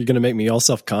 You're going to make me all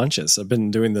self-conscious. I've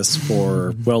been doing this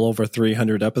for well over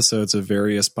 300 episodes of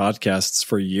various podcasts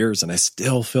for years, and I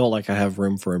still feel like I have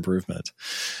room for improvement.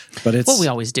 But it's what we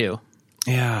always do.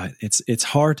 Yeah, it's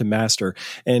hard to master,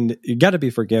 and you got to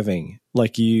be forgiving.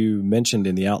 Like you mentioned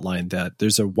in the outline, that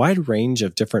there's a wide range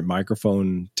of different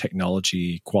microphone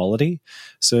technology quality.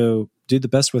 So do the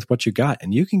best with what you got,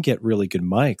 and you can get really good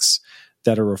mics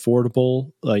that are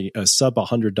affordable, like a sub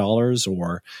 $100,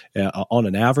 or on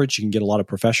an average, you can get a lot of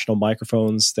professional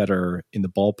microphones that are in the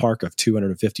ballpark of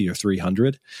 $250 or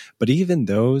 $300. But even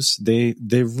those, they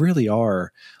really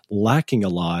are lacking a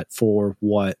lot for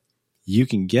what you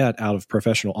can get out of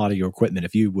professional audio equipment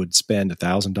if you would spend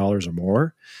 $1,000 or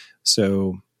more.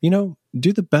 So,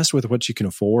 do the best with what you can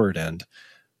afford, and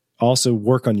also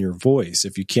work on your voice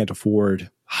if you can't afford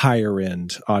higher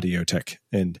end audio tech.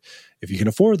 And if you can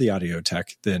afford the audio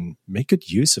tech, then make good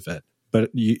use of it. But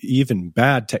even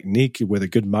bad technique with a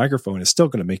good microphone is still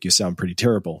going to make you sound pretty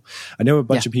terrible. I know a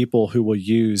bunch of people who will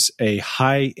use a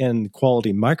high end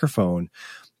quality microphone,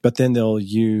 but then they'll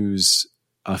use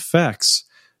effects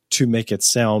to make it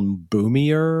sound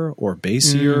boomier or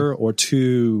bassier or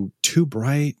too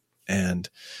bright. And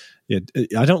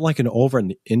I don't like an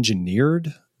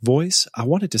over-engineered voice. I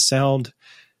want it to sound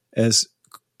as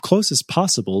close as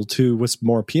possible to what's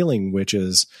more appealing, which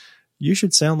is you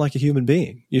should sound like a human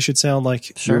being. You should sound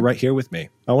like you're right here with me.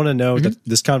 I want to know that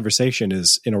this conversation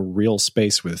is in a real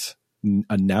space with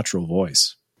a natural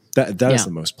voice. That is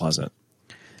the most pleasant.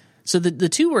 So the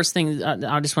two worst things,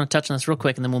 I just want to touch on this real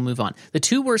quick and then we'll move on. The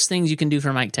two worst things you can do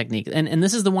for mic technique, and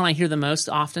this is the one I hear the most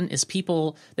often, is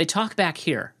people, they talk back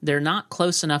here. They're not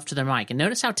close enough to their mic. And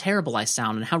notice how terrible I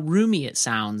sound and how roomy it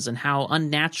sounds and how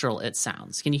unnatural it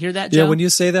sounds. Can you hear that, Joe? Yeah, when you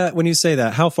say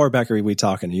that, how far back are we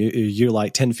talking? You're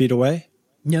like 10 feet away?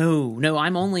 No,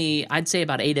 I'm only, I'd say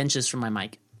about 8 inches from my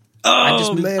mic. Oh, I've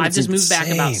just moved back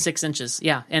about 6 inches.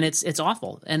 Yeah, and it's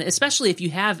awful. And especially if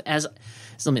you have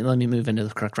so let me move into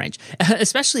the correct range.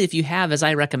 Especially if you have, as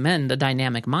I recommend, a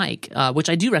dynamic mic, which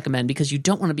I do recommend because you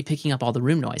don't want to be picking up all the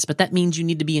room noise. But that means you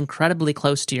need to be incredibly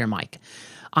close to your mic.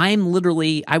 I'm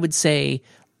literally, I would say,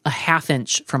 a half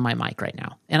inch from my mic right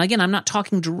now. And again, I'm not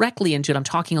talking directly into it. I'm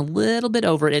talking a little bit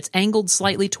over it. It's angled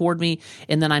slightly toward me,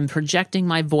 and then I'm projecting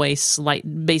my voice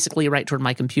basically right toward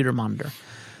my computer monitor.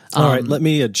 All right, let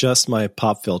me adjust my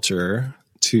pop filter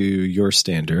to your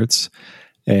standards.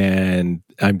 And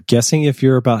I'm guessing if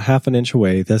you're about half an inch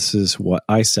away, this is what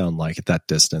I sound like at that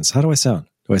distance. How do I sound?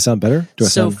 Do I sound better?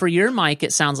 For your mic,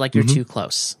 it sounds like you're too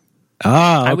close.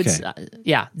 Ah, okay. I would,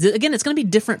 Again, it's going to be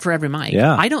different for every mic.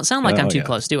 Yeah. I don't sound like I'm too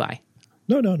close, do I?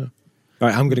 No. All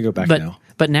right, I'm going to go back now.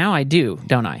 But now I do,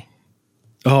 don't I?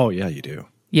 Oh, yeah, you do.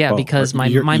 Yeah, because my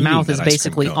mouth is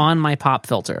basically on my pop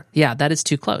filter. Yeah, that is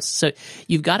too close. So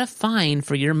you've got to find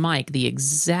for your mic the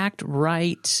exact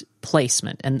right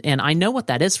placement. And I know what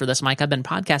that is for this mic. I've been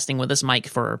podcasting with this mic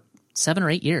for 7 or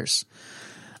 8 years.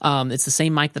 It's the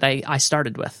same mic that I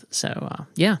started with. So,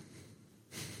 yeah.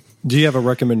 Do you have a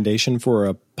recommendation for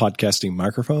a podcasting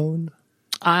microphone?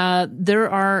 There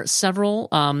are several.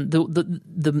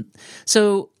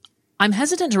 So I'm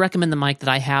hesitant to recommend the mic that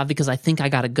I have because I think I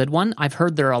got a good one. I've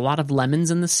heard there are a lot of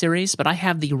lemons in this series, but I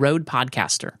have the Rode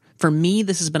Podcaster. For me,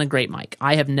 this has been a great mic.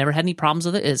 I have never had any problems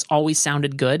with it. It's always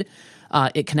sounded good.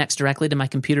 It connects directly to my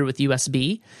computer with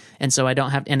USB, and so I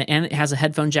don't have, and it has a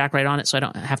headphone jack right on it, so I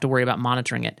don't have to worry about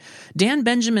monitoring it. Dan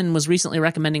Benjamin was recently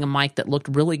recommending a mic that looked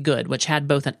really good, which had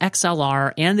both an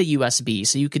XLR and a USB,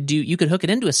 so you could hook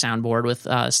it into a soundboard with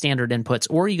standard inputs,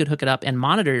 or you could hook it up and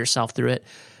monitor yourself through it.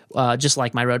 Just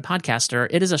like my Rode Podcaster.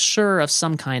 It is a Shure of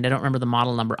some kind. I don't remember the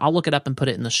model number. I'll look it up and put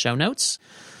it in the show notes.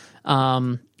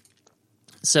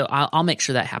 So I'll make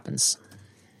sure that happens.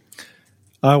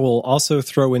 I will also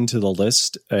throw into the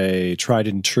list a tried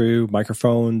and true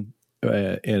microphone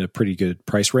in a pretty good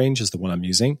price range is the one I'm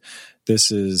using. This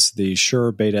is the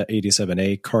Shure Beta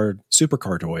 87A Super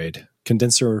Cardioid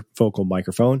condenser vocal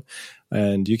microphone,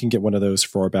 and you can get one of those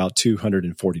for about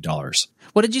 $240.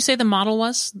 What did you say the model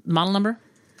was? Model number?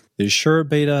 The Shure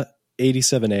Beta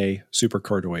 87A Super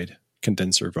Cardioid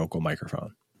condenser vocal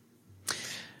microphone.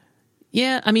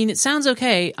 Yeah, I mean, it sounds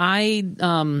okay. I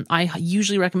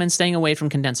usually recommend staying away from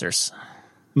condensers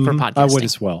for podcasting. I would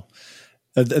as well.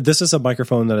 This is a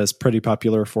microphone that is pretty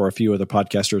popular for a few other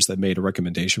podcasters that made a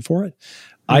recommendation for it.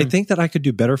 I think that I could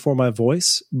do better for my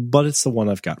voice, but it's the one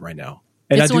I've got right now.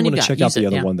 And I do want to check out the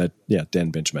other one that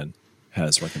Dan Benjamin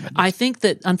has recommended. I think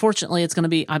that unfortunately it's going to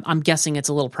be, I'm guessing it's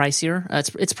a little pricier.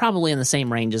 It's probably in the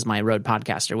same range as my Rode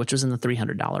Podcaster, which was in the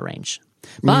 $300 range.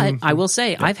 But I will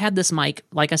say, I've had this mic,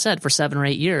 like I said, for 7 or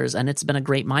 8 years, and it's been a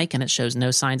great mic, and it shows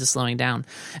no signs of slowing down.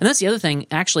 And that's the other thing.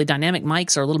 Actually, dynamic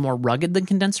mics are a little more rugged than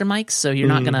condenser mics, so you're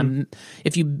not going to,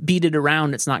 if you beat it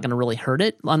around, it's not going to really hurt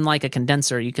it. Unlike a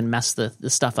condenser, you can mess the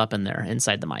stuff up in there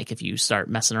inside the mic if you start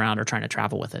messing around or trying to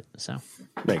travel with it. So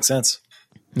makes sense.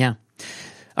 Yeah.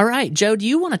 All right, Joe, do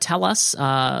you want to tell us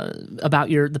about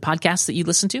the podcast that you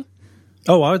listen to?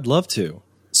 Oh, I would love to.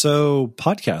 So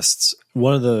podcasts,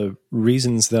 one of the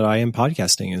reasons that I am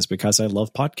podcasting is because I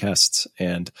love podcasts,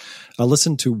 and I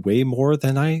listen to way more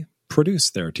than I produce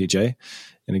there, TJ.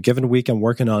 In a given week, I'm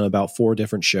working on about 4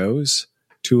 different shows.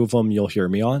 2 of them you'll hear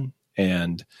me on.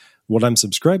 And what I'm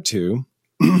subscribed to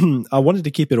I wanted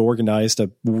to keep it organized. I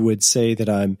would say that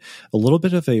I'm a little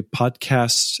bit of a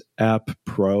podcast app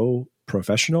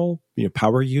professional,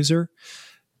 power user.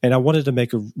 And I wanted to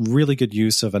make a really good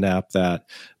use of an app that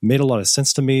made a lot of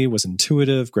sense to me, was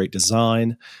intuitive, great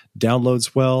design,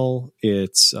 downloads well.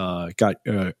 It's got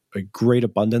a great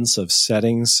abundance of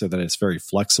settings so that it's very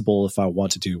flexible if I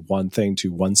want to do one thing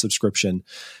to one subscription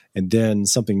and then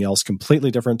something else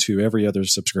completely different to every other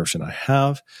subscription I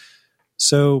have.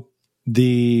 So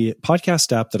the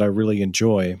podcast app that I really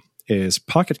enjoy is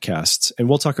Pocket Casts, and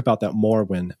we'll talk about that more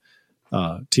when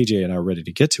TJ and I are ready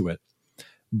to get to it.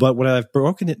 But what I've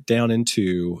broken it down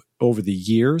into over the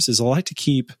years is I like to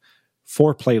keep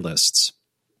 4 playlists.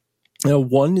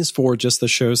 One is for just the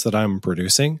shows that I'm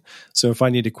producing. So if I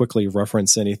need to quickly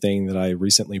reference anything that I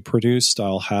recently produced,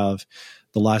 I'll have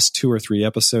the last 2 or 3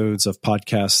 episodes of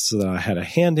podcasts that I had a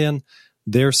hand in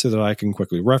there so that I can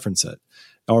quickly reference it.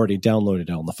 I already downloaded it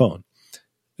on the phone.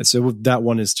 And so that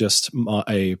one is just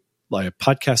a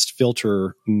podcast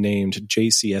filter named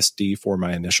JCSD for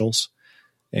my initials.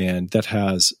 And that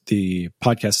has the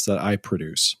podcasts that I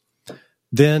produce.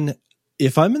 Then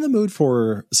if I'm in the mood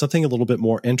for something a little bit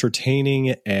more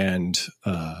entertaining and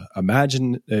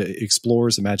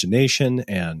explores imagination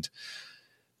and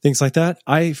things like that,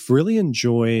 I've really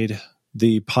enjoyed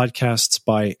the podcasts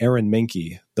by Aaron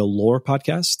Mahnke, the lore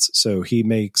podcasts. So he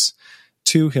makes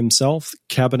 2 himself,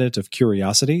 Cabinet of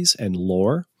Curiosities and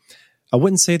Lore. I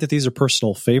wouldn't say that these are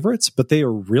personal favorites, but they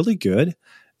are really good.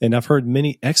 And I've heard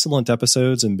many excellent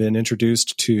episodes and been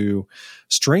introduced to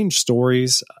strange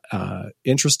stories,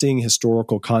 interesting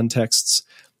historical contexts,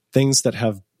 things that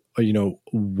have,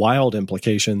 wild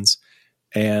implications,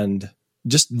 and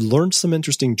just learned some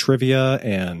interesting trivia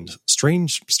and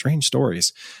strange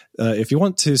stories. If you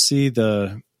want to see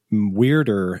the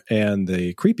weirder and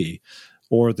the creepy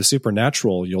or the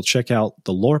supernatural, you'll check out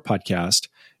the Lore podcast.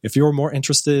 If you're more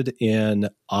interested in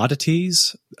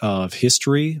oddities of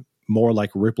history, more like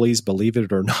Ripley's Believe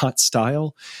It or Not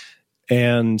style,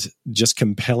 and just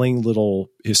compelling little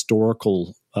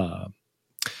historical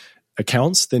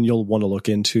accounts, then you'll want to look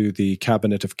into the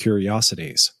Cabinet of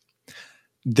Curiosities.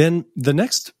 Then the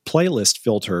next playlist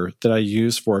filter that I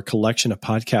use for a collection of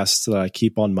podcasts that I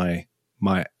keep on my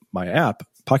app,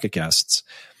 Pocket Casts,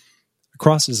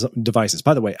 across devices.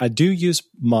 By the way, I do use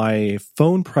my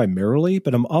phone primarily,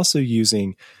 but I'm also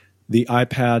using the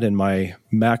iPad and my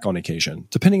Mac on occasion,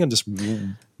 depending on just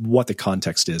what the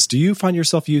context is. Do you find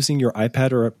yourself using your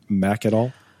iPad or Mac at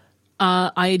all?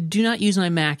 I do not use my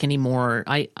Mac anymore.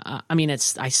 I mean,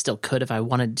 I still could if I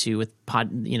wanted to with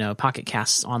Pocket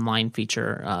Casts online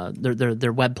feature,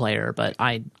 their web player, but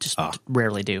I just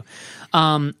rarely do.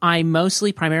 I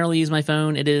primarily use my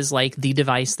phone. It is like the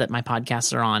device that my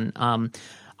podcasts are on.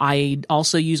 I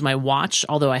also use my watch,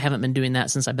 although I haven't been doing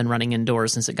that since I've been running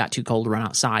indoors since it got too cold to run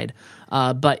outside.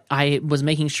 But I was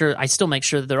making sure, I still make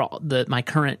sure that my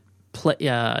current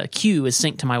queue is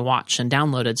synced to my watch and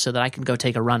downloaded so that I can go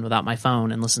take a run without my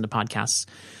phone and listen to podcasts.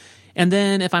 And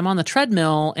then if I'm on the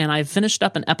treadmill and I've finished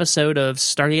up an episode of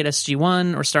Stargate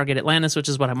SG-1 or Stargate Atlantis, which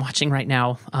is what I'm watching right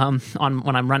now when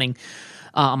I'm running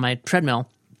on my treadmill,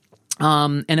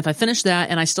 and if I finish that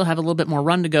and I still have a little bit more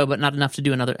run to go, but not enough to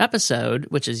do another episode,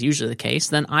 which is usually the case,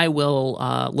 then I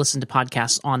will listen to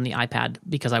podcasts on the iPad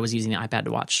because I was using the iPad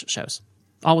to watch shows,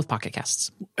 all with Pocket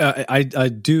Casts. I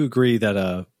do agree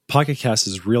that Pocket Cast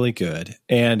is really good.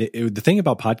 And the thing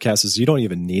about podcasts is you don't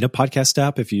even need a podcast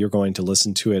app if you're going to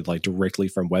listen to it like directly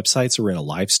from websites or in a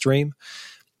live stream.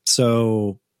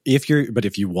 So if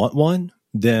you want one,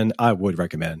 then I would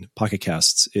recommend Pocket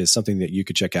Casts is something that you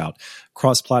could check out.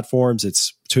 Cross platforms,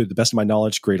 it's, to the best of my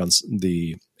knowledge, great on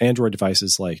the Android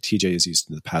devices like TJ has used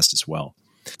in the past as well.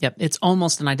 Yep, it's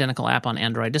almost an identical app on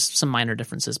Android, just some minor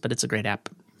differences, but it's a great app.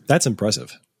 That's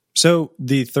impressive. So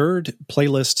the third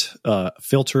playlist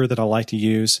filter that I like to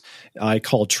use, I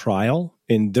call Trial.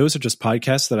 And those are just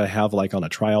podcasts that I have like on a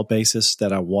trial basis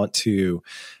that I want to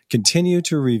continue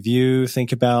to review,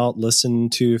 think about, listen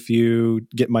to a few,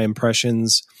 get my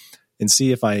impressions, and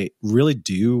see if I really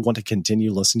do want to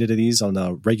continue listening to these on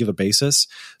a regular basis.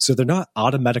 So they're not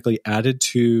automatically added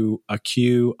to a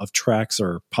queue of tracks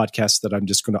or podcasts that I'm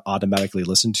just going to automatically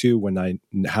listen to when I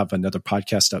have another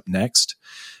podcast up next.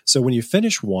 So when you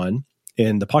finish one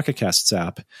in the Pocket Casts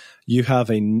app, you have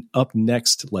an up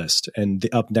next list, and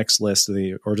the up next list,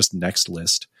 or just next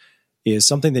list, is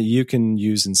something that you can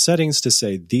use in settings to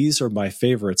say, these are my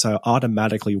favorites. I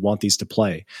automatically want these to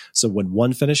play. So when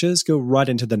one finishes, go right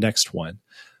into the next one.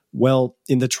 Well,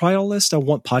 in the trial list, I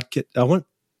want podcasts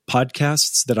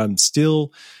that I'm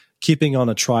still keeping on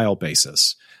a trial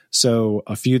basis. So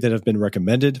a few that have been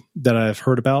recommended that I've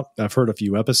heard about, I've heard a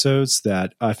few episodes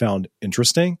that I found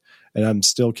interesting, and I'm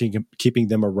still keeping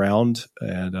them around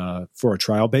and for a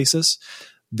trial basis.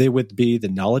 They would be the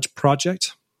Knowledge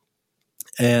Project.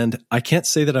 And I can't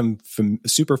say that I'm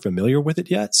super familiar with it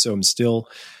yet, so I'm still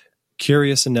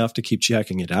curious enough to keep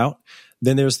checking it out.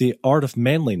 Then there's the Art of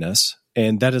Manliness,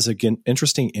 and that is, again,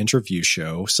 interesting interview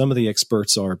show. Some of the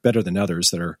experts are better than others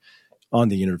that are on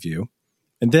the interview.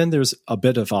 And then there's A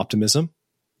Bit of Optimism,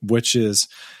 which is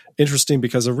interesting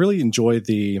because I really enjoy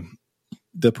the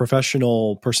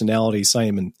professional personality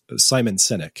Simon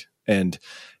Sinek. And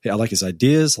I like his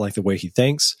ideas, I like the way he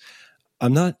thinks.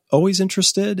 I'm not always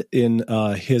interested in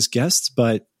his guests,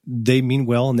 but they mean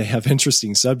well and they have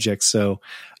interesting subjects. So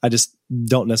I just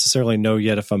don't necessarily know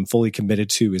yet if I'm fully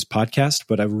committed to his podcast,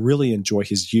 but I really enjoy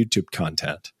his YouTube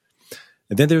content.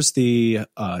 And then there's the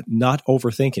Not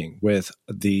Overthinking with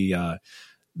the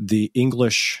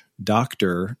English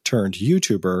doctor turned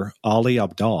YouTuber, Ali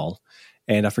Abdaal.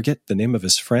 And I forget the name of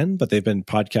his friend, but they've been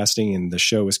podcasting, and the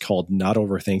show is called Not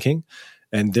Overthinking.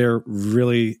 And they're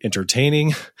really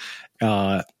entertaining.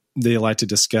 They like to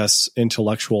discuss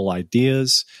intellectual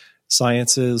ideas,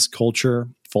 sciences, culture,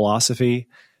 philosophy.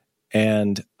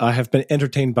 And I have been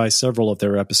entertained by several of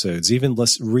their episodes, even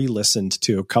re-listened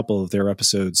to a couple of their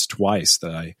episodes twice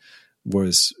that I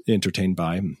was entertained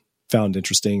by, found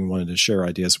interesting, and wanted to share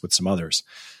ideas with some others.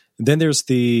 And then there's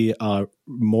the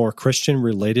more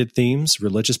Christian-related themes,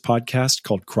 religious podcast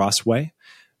called Crossway.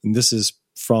 And this is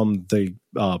from the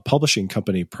publishing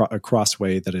company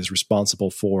Crossway that is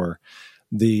responsible for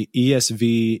the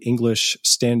ESV English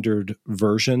Standard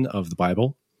Version of the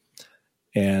Bible.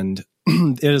 And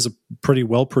it is a pretty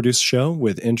well-produced show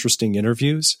with interesting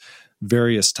interviews,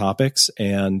 various topics,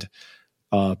 and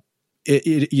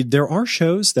there are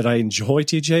shows that I enjoy,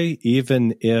 TJ,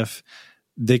 even if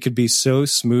they could be so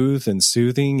smooth and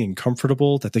soothing and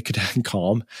comfortable that they could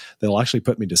calm. They'll actually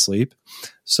put me to sleep.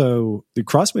 So the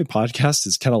Crossway podcast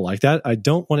is kind of like that. I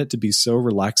don't want it to be so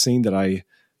relaxing that I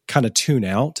kind of tune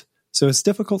out. So it's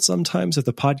difficult sometimes if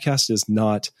the podcast is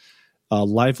not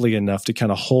lively enough to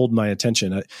kind of hold my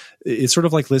attention. It's sort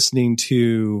of like listening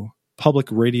to public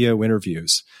radio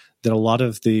interviews that a lot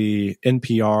of the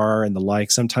NPR and the like,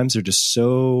 sometimes they're just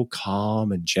so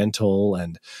calm and gentle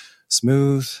and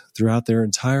smooth throughout their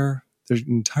entire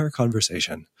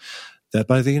conversation that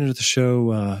by the end of the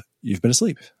show, you've been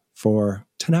asleep for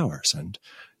 10 hours and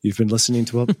you've been listening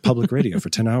to a public radio for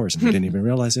 10 hours and you didn't even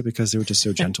realize it because they were just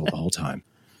so gentle the whole time.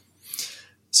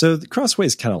 So the Crossway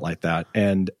is kind of like that.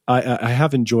 And I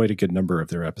have enjoyed a good number of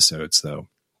their episodes, though.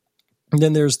 And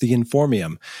then there's the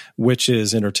Informium, which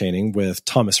is entertaining with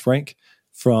Thomas Frank,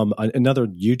 from another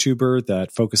YouTuber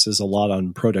that focuses a lot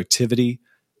on productivity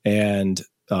and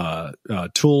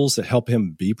tools that help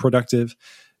him be productive.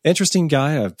 Interesting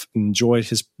guy. I've enjoyed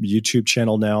his YouTube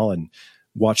channel now and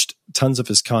watched tons of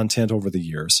his content over the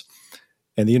years.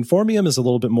 And the Informium is a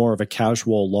little bit more of a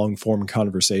casual, long-form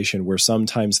conversation where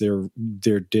sometimes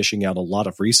they're dishing out a lot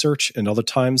of research and other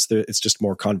times it's just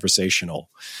more conversational.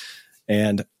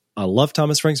 And I love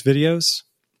Thomas Frank's videos.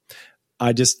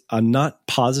 I'm not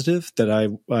positive that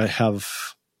I have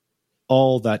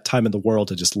all that time in the world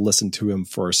to just listen to him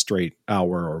for a straight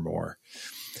hour or more.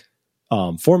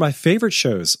 For my favorite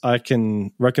shows, I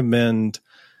can recommend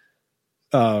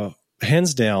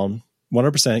hands down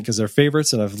 100% because they're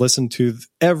favorites and I've listened to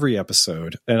every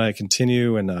episode and I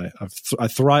continue and I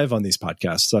thrive on these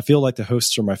podcasts. So I feel like the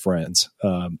hosts are my friends.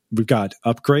 We've got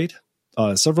Upgrade.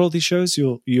 Several of these shows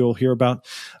you'll hear about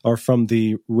are from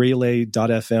the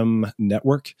Relay.fm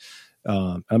network.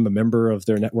 I'm a member of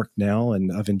their network now,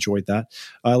 and I've enjoyed that.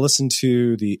 I listen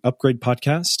to the Upgrade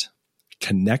podcast,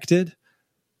 Connected,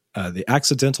 the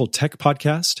Accidental Tech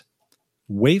podcast,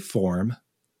 Waveform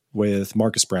with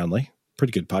Marcus Brownlee,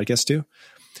 pretty good podcast too.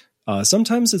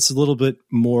 Sometimes it's a little bit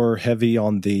more heavy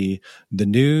on the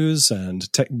news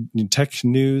and tech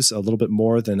news, a little bit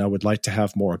more than I would like to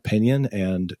have more opinion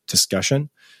and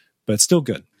discussion, but it's still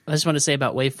good. I just want to say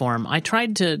about Waveform, I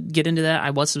tried to get into that.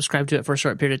 I was subscribed to it for a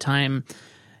short period of time,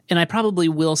 and I probably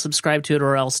will subscribe to it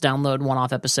or else download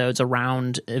one-off episodes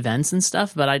around events and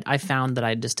stuff, but I found that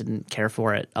I just didn't care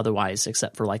for it otherwise,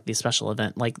 except for like the special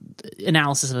event, like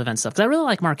analysis of event stuff. Because I really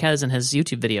like Marquez and his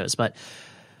YouTube videos, but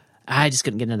I just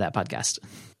couldn't get into that podcast.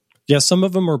 Yeah, some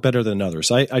of them are better than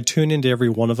others. I tune into every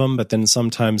one of them, but then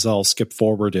sometimes I'll skip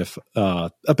forward if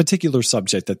a particular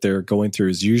subject that they're going through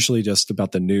is usually just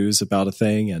about the news about a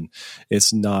thing, and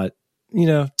it's not,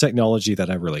 technology that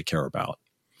I really care about.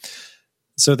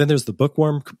 So then there's the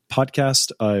Bookworm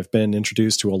podcast. I've been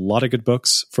introduced to a lot of good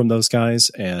books from those guys,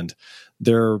 and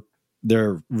they're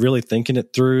they're really thinking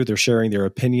it through. They're sharing their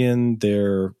opinion.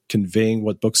 They're conveying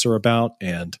what books are about.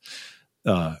 And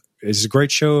it's a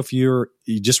great show if you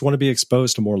just want to be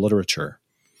exposed to more literature.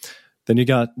 Then you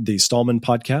got the Stallman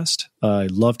podcast. I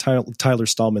love Tyler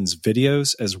Stallman's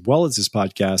videos as well as his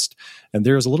podcast. And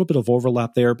there's a little bit of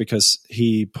overlap there because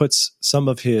he puts some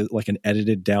of his, like an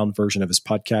edited down version of his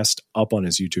podcast up on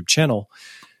his YouTube channel.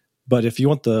 But if you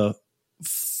want the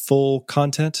full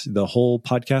content, the whole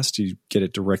podcast, you get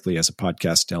it directly as a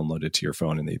podcast downloaded to your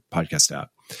phone in the podcast app.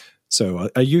 So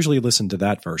I usually listen to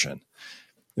that version.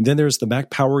 And then there's the Mac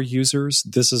Power Users.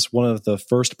 This is one of the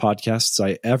first podcasts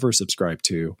I ever subscribed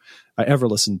to, I ever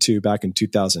listened to back in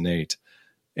 2008.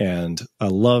 And I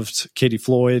loved Katie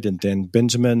Floyd and Dan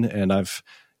Benjamin. And I've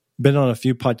been on a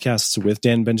few podcasts with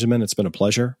Dan Benjamin. It's been a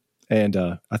pleasure. And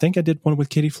I think I did one with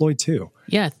Katie Floyd too.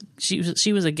 Yeah,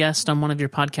 she was a guest on one of your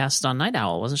podcasts on Night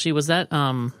Owl, wasn't she? Was that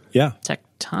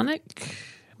Tectonic,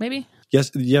 maybe?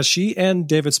 Yes, she and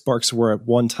David Sparks were at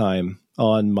one time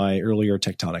on my earlier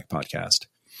Tectonic podcast.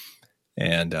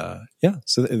 And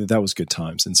so that was good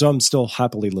times. And so I'm still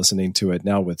happily listening to it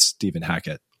now with Stephen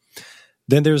Hackett.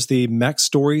 Then there's the Mac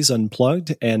Stories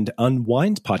Unplugged and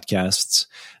Unwind podcasts.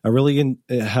 I really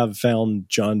have found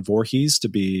John Voorhees to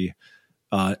be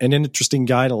an interesting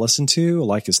guy to listen to. I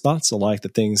like his thoughts. I like the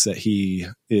things that he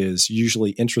is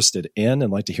usually interested in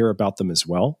and like to hear about them as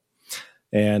well.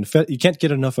 And you can't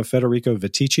get enough of Federico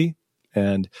Viticci.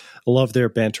 And I love their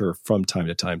banter from time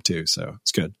to time too. So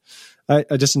it's good.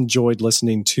 I just enjoyed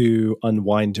listening to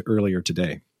Unwind earlier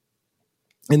today.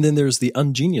 And then there's the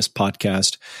Ungenius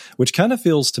podcast, which kind of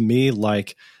feels to me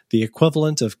like the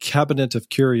equivalent of Cabinet of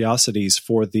Curiosities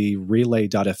for the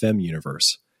Relay.fm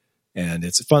universe. And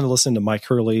it's fun to listen to Mike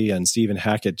Hurley and Stephen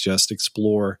Hackett just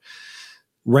explore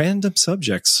random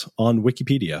subjects on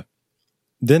Wikipedia.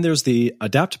 Then there's the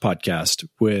Adapt podcast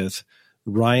with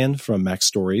Ryan from Mac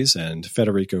Stories and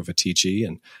Federico Viticci.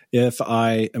 And if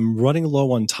I am running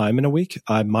low on time in a week,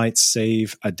 I might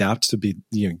save Adapt to be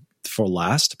for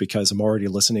last because I'm already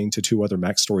listening to 2 other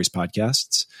Mac Stories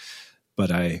podcasts.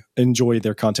 But I enjoy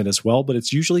their content as well. But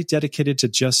it's usually dedicated to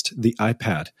just the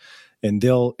iPad. And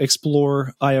they'll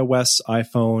explore iOS,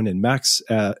 iPhone, and Macs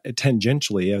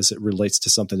tangentially as it relates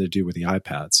to something to do with the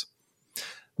iPads.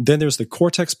 Then there's the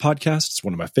Cortex podcast. It's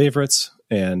one of my favorites.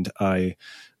 And I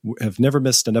have never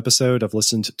missed an episode. I've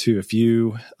listened to a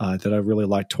few that I really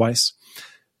liked twice.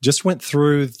 Just went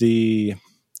through the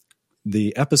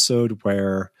episode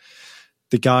where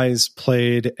the guys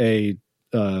played a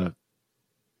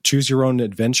choose your own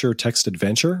adventure text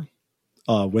adventure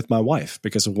with my wife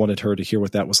because I wanted her to hear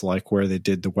what that was like where they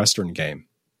did the Western game.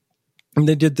 And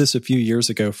they did this a few years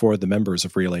ago for the members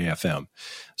of Relay FM.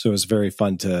 So it was very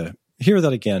fun to hear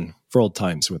that again for old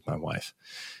times with my wife.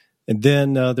 And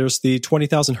then there's the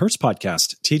 20,000 Hertz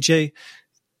podcast. TJ,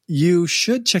 you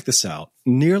should check this out.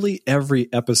 Nearly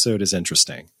every episode is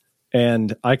interesting.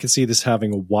 And I can see this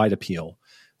having a wide appeal.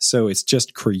 So it's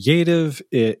just creative.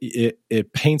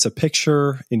 It paints a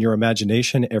picture in your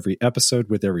imagination every episode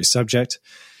with every subject.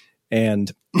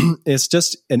 And it's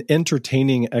just an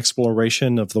entertaining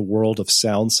exploration of the world of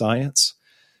sound science.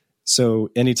 So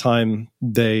anytime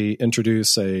they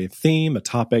introduce a theme, a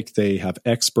topic, they have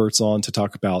experts on to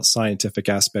talk about scientific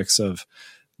aspects of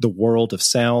the world of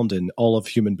sound and all of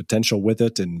human potential with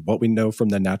it and what we know from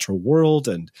the natural world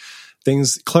and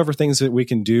clever things that we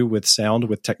can do with sound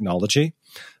with technology.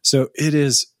 So it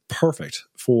is perfect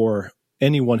for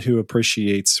anyone who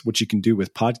appreciates what you can do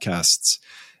with podcasts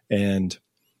and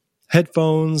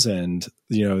headphones and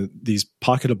these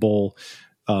pocketable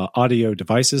audio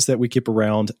devices that we keep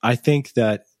around. I think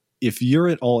that if you're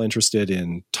at all interested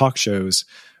in talk shows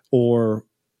or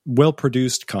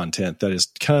well-produced content that is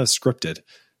kind of scripted,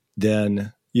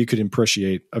 then you could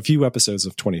appreciate a few episodes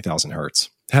of 20,000 Hertz.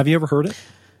 Have you ever heard it?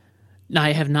 No,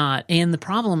 I have not. And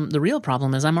the real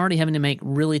problem is I'm already having to make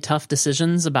really tough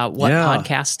decisions about what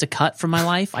podcasts to cut from my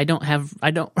life.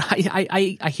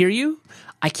 I hear you.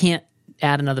 I can't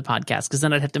add another podcast because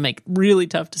then I'd have to make really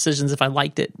tough decisions if I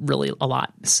liked it really a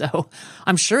lot. So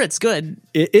I'm sure it's good.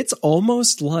 It's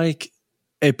almost like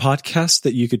a podcast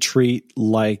that you could treat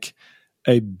like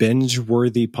a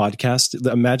binge-worthy podcast.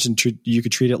 Imagine you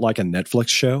could treat it like a Netflix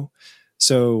show.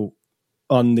 So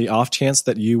on the off chance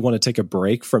that you want to take a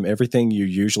break from everything you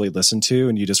usually listen to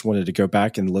and you just wanted to go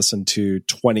back and listen to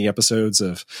 20 episodes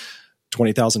of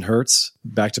 20,000 Hertz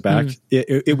back to back,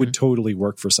 it would totally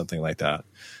work for something like that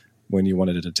when you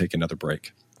wanted to take another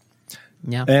break.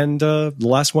 Yeah. And the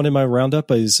last one in my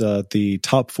roundup is the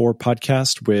Top 4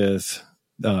 podcast with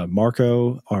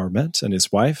Marco Arment and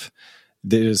his wife.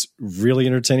 It is really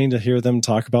entertaining to hear them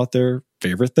talk about their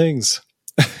favorite things.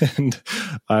 And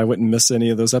I wouldn't miss any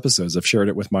of those episodes. I've shared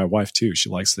it with my wife too. She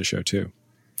likes the show too.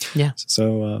 Yeah.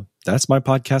 So that's my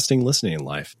podcasting listening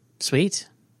life. Sweet.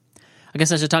 I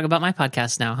guess I should talk about my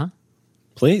podcast now, huh?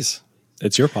 Please.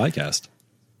 It's your podcast.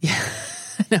 Yeah.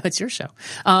 No, it's your show.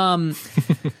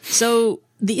 So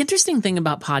the interesting thing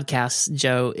about podcasts,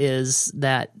 Joe, is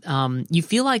that you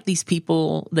feel like these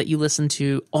people that you listen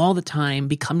to all the time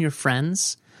become your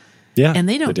friends. Yeah. And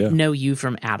they don't do. know you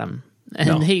from Adam. And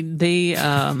No. they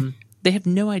have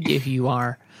no idea who you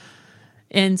are.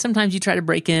 And sometimes you try to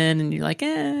break in and you're like,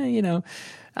 and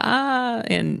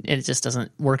it just doesn't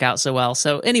work out so well.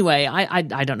 So anyway, I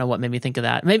don't know what made me think of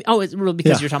that. Maybe it's really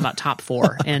because you're talking about top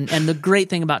 4 and the great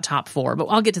thing about top 4. But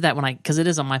I'll get to that because it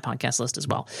is on my podcast list as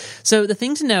well. So the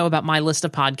thing to know about my list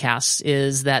of podcasts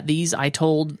is that I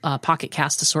told Pocket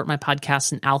Cast to sort my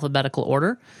podcasts in alphabetical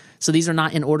order. So these are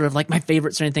not in order of like my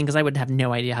favorites or anything because I would have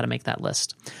no idea how to make that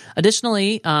list.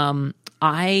 Additionally,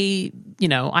 I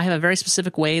have a very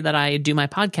specific way that I do my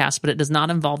podcast, but it does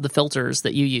not involve the filters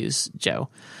that you use, Joe.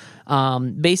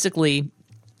 Basically,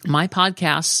 my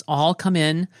podcasts all come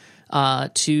in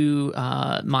to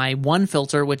my one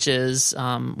filter, which is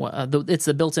it's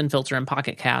the built-in filter in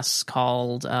Pocket Casts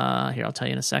called here. I'll tell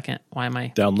you in a second. Why am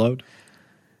I download?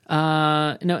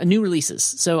 New releases.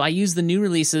 So I use the new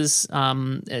releases,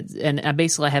 and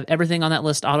I have everything on that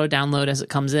list auto download as it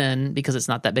comes in because it's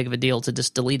not that big of a deal to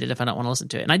just delete it if I don't want to listen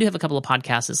to it. And I do have a couple of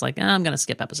podcasts. It's like I'm going to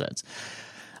skip episodes,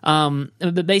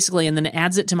 but basically, and then it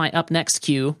adds it to my up next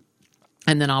queue,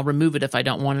 and then I'll remove it if I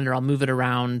don't want it, or I'll move it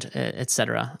around,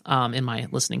 etc. In my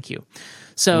listening queue.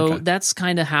 So that's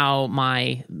kind of how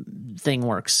my thing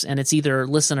works, and it's either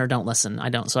listen or don't listen. I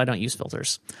don't use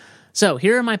filters. So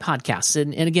here are my podcasts,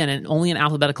 and again, only in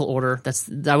alphabetical order.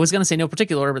 I was going to say no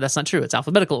particular order, but that's not true. It's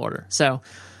alphabetical order. So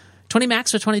 20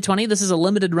 Max for 2020, this is a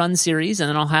limited run series, and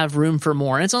then I'll have room for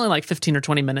more. And it's only like 15 or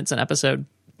 20 minutes an episode.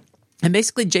 And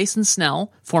basically, Jason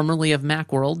Snell, formerly of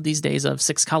Macworld, these days of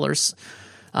Six Colors,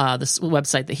 this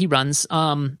website that he runs,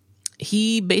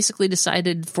 he basically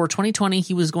decided for 2020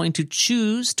 he was going to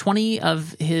choose 20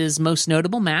 of his most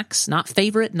notable Macs, not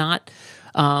favorite, not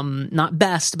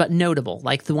best, but notable,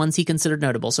 like the ones he considered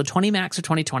notable. So 20 Macs for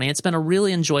 2020. It's been a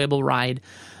really enjoyable ride.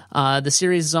 The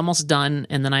series is almost done,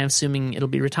 and then I'm assuming it'll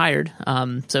be retired.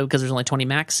 So because there's only 20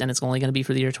 Macs, and it's only going to be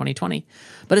for the year 2020.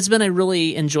 But it's been a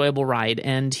really enjoyable ride,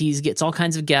 and he gets all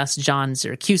kinds of guests. John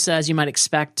Siracusa, as you might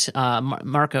expect,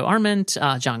 Marco Arment,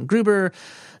 John Gruber,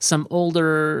 some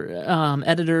older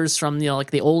editors from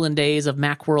like the olden days of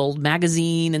Macworld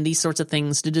magazine and these sorts of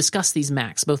things to discuss these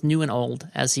Macs, both new and old,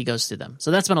 as he goes through them.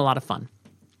 So that's been a lot of fun.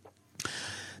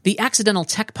 The Accidental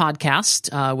Tech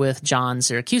Podcast with John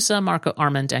Siracusa, Marco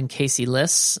Arment, and Casey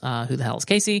Liss. Who the hell is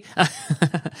Casey?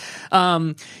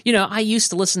 I used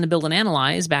to listen to Build and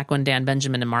Analyze back when Dan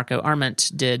Benjamin and Marco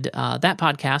Arment did that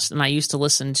podcast, and I used to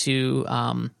listen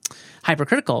to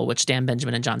Hypercritical, which Dan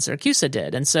Benjamin and John Siracusa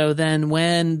did. And so then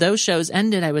when those shows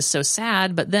ended, I was so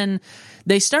sad. But then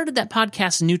they started that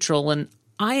podcast Neutral, and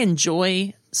I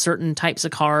enjoy certain types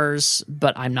of cars,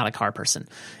 but I'm not a car person.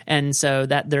 And so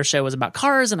that their show was about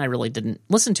cars, and I really didn't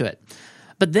listen to it.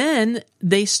 But then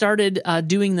they started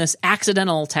doing this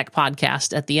Accidental Tech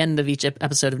Podcast at the end of each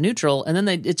episode of Neutral, and then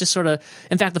it just sort of,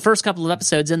 in fact, the first couple of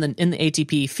episodes in the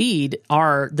ATP feed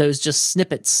are those just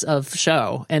snippets of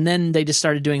show, and then they just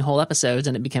started doing whole episodes,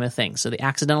 and it became a thing. So the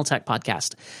Accidental Tech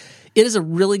Podcast. It is a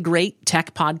really great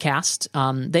tech podcast.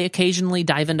 They occasionally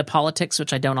dive into politics,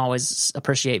 which I don't always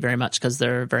appreciate very much because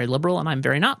they're very liberal, and I'm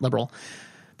very not liberal.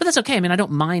 But that's okay. I mean, I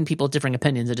don't mind people with differing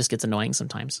opinions. It just gets annoying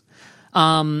sometimes.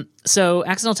 So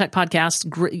Accidental Tech Podcast,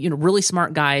 really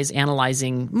smart guys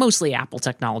analyzing mostly Apple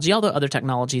technology, although other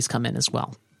technologies come in as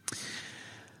well.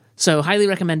 So highly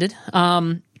recommended.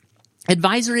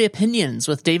 Advisory Opinions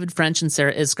with David French and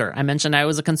Sarah Isker. I mentioned I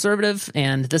was a conservative,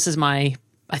 and this is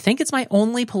I think it's my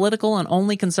only political and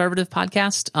only conservative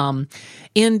podcast.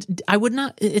 And I would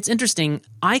not, it's interesting.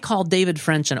 I call David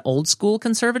French an old school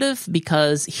conservative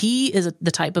because he is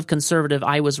the type of conservative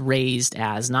I was raised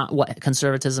as, not what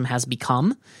conservatism has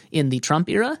become in the Trump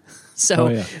era.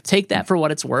 So take that for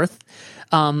what it's worth.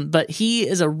 But he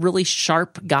is a really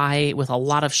sharp guy with a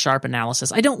lot of sharp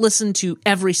analysis. I don't listen to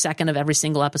every second of every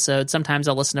single episode. Sometimes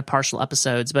I'll listen to partial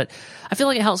episodes, but I feel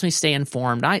like it helps me stay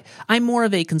informed. I'm more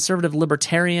of a conservative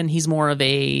libertarian. He's more of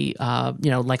a, I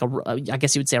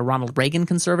guess you would say a Ronald Reagan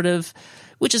conservative,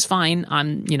 which is fine.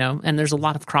 And there's a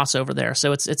lot of crossover there.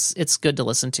 So it's good to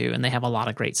listen to, and they have a lot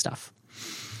of great stuff.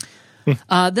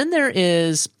 Then there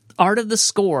is Art of the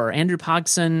Score, Andrew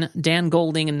Pogson, Dan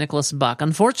Golding, and Nicholas Buck.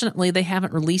 Unfortunately, they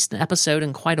haven't released an episode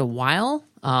in quite a while.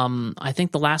 I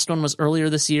think the last one was earlier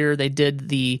this year. They did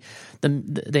they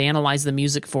analyzed the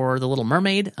music for The Little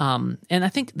Mermaid. And I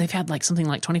think they've had like something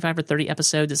like 25 or 30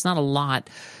 episodes. It's not a lot,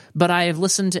 but I have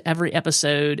listened to every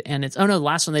episode, and the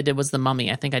last one they did was The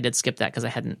Mummy. I think I did skip that because I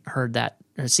hadn't heard that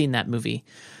or seen that movie.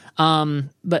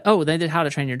 But they did How to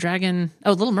Train Your Dragon.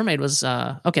 Oh, Little Mermaid was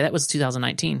that was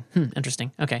 2019.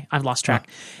 Interesting. Okay, I've lost track.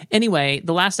 Yeah. Anyway,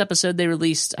 the last episode they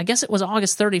released, I guess it was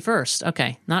August 31st.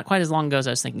 Okay, not quite as long ago as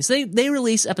I was thinking. So they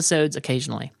release episodes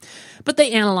occasionally, but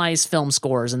they analyze film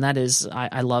scores, and that is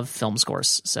I love film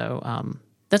scores. So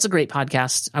that's a great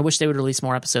podcast. I wish they would release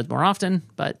more episodes more often,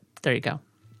 but there you go.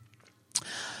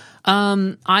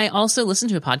 I also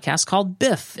listened to a podcast called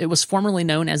Biff. It was formerly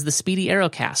known as the Speedy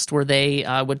Arrowcast, where they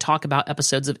would talk about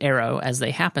episodes of Arrow as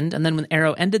they happened. And then when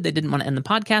Arrow ended, they didn't want to end the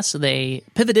podcast, so they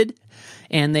pivoted,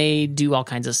 and they do all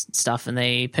kinds of stuff. And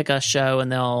they pick a show,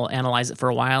 and they'll analyze it for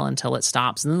a while until it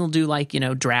stops. And then they'll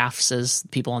do drafts, as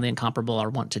people on The Incomparable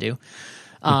are wont to do.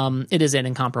 It is an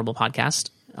Incomparable podcast.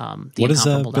 What does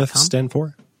Biff stand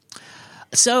for?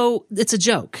 So it's a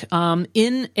joke.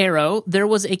 In Arrow, there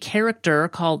was a character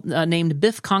called named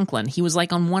Biff Conklin. He was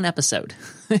like on one episode,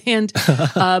 and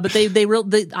but they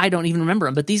I don't even remember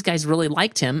him. But these guys really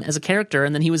liked him as a character,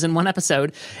 and then he was in one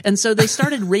episode, and so they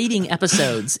started rating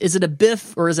episodes. Is it a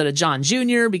Biff or is it a John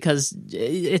Jr.? Because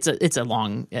it's a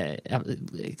long.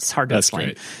 It's hard to explain.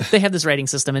 Great. They have this rating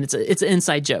system, and it's an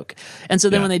inside joke. And so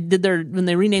then when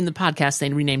they renamed the podcast, they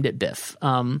renamed it Biff.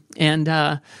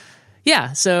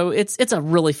 Yeah, so it's a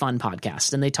really fun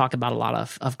podcast, and they talk about a lot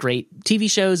of great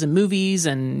TV shows and movies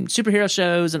and superhero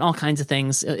shows and all kinds of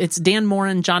things. It's Dan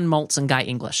Moren, John Moltz, and Guy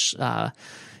English.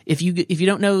 If you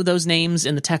don't know those names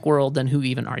in the tech world, then who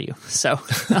even are you? So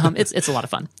it's a lot of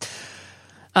fun.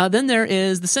 Then there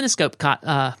is the Cinescope.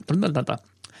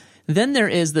 Then there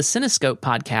is the Cinescope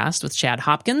podcast with Chad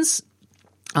Hopkins,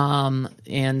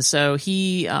 and so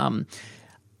he.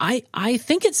 I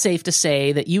think it's safe to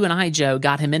say that you and I, Joe,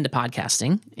 got him into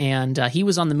podcasting, and he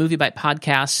was on the Movie Bite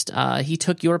podcast. He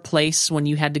took your place when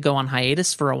you had to go on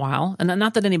hiatus for a while. And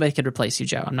not that anybody could replace you,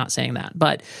 Joe. I'm not saying that.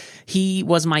 But he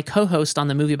was my co-host on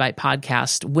the Movie Bite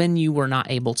podcast when you were not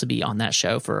able to be on that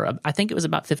show for, I think it was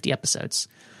about 50 episodes.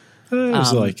 It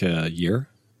was like a year.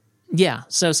 Yeah,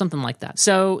 so something like that.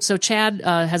 So Chad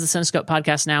has the Cinescope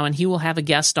podcast now, and he will have a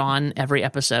guest on every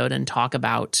episode and talk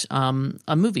about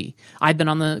a movie. I've been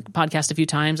on the podcast a few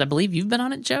times. I believe you've been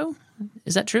on it, Joe.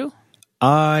 Is that true?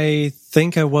 I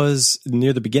think I was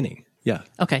near the beginning. Yeah.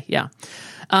 Okay. Yeah.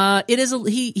 It is.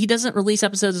 He doesn't release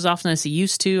episodes as often as he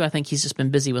used to. I think he's just been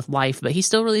busy with life, but he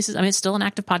still releases. I mean, it's still an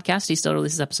active podcast. He still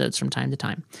releases episodes from time to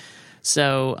time.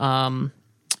 So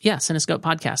Cinescope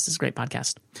podcast is a great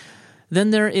podcast.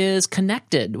 Then there is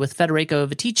Connected with Federico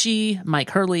Vitici, Mike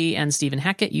Hurley, and Stephen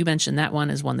Hackett. You mentioned that one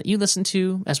as one that you listen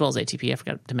to, as well as ATP. I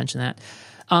forgot to mention that.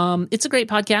 It's a great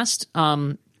podcast.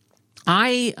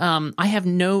 I have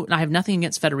nothing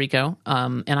against Federico,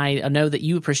 and I know that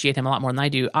you appreciate him a lot more than I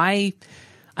do. I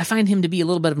find him to be a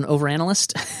little bit of an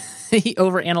overanalyst. He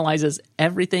overanalyzes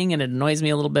everything, and it annoys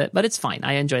me a little bit, but it's fine.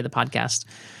 I enjoy the podcast.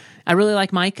 I really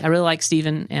like Mike. I really like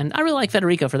Stephen, and I really like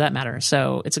Federico for that matter.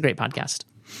 So it's a great podcast.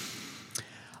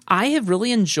 I have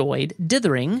really enjoyed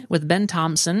Dithering with Ben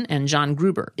Thompson and John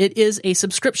Gruber. It is a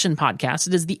subscription podcast.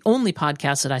 It is the only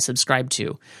podcast that I subscribe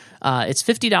to. It's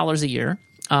 $50 a year.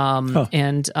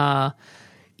 And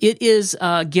it is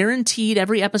guaranteed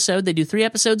every episode. They do 3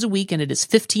 episodes a week, and it is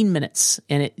 15 minutes,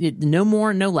 and it no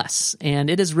more, no less. And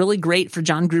it is really great for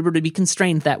John Gruber to be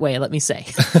constrained that way, let me say.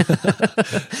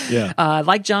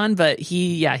 Like John, but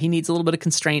he needs a little bit of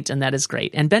constraint, and that is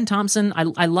great. And Ben Thompson,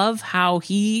 I love how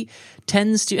he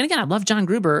tends to, and again, I love John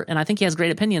Gruber, and I think he has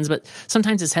great opinions, but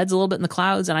sometimes his head's a little bit in the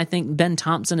clouds, and I think Ben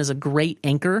Thompson is a great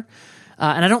anchor.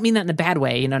 And I don't mean that in a bad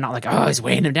way, not like, oh, he's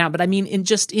weighing him down, but I mean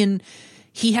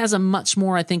he has a much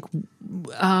more, I think,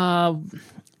 kind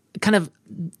of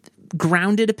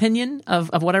grounded opinion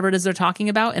of whatever it is they're talking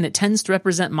about, and it tends to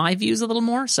represent my views a little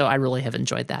more, so I really have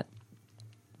enjoyed that.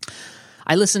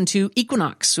 I listened to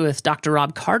Equinox with Dr.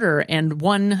 Rob Carter and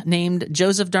one named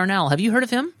Joseph Darnell. Have you heard of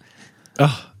him?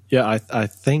 Oh, yeah, I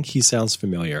think he sounds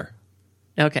familiar.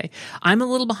 Okay. I'm a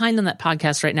little behind on that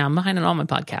podcast right now. I'm behind on all my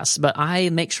podcasts, but I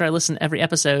make sure I listen to every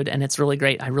episode, and it's really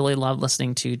great. I really love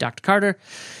listening to Dr. Carter.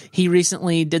 He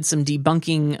recently did some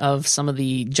debunking of some of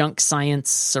the junk science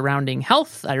surrounding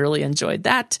health. I really enjoyed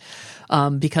that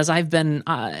because I've been,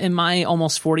 in my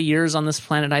almost 40 years on this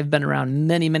planet, I've been around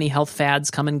many, many health fads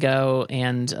come and go,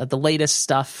 and the latest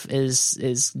stuff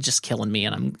is just killing me,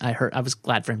 and I was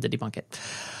glad for him to debunk it.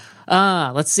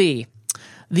 Let's see.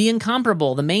 The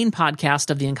Incomparable, the main podcast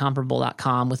of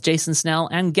theincomparable.com with Jason Snell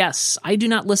and guests. I do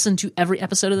not listen to every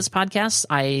episode of this podcast.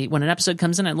 When an episode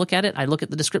comes in, I look at it. I look at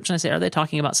the description. I say, are they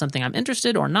talking about something I'm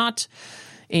interested or not?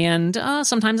 And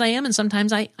sometimes I am, and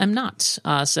sometimes I'm not.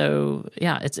 So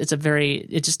yeah,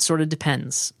 it just sort of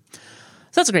depends. So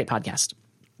that's a great podcast.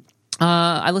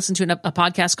 I listened to a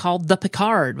podcast called The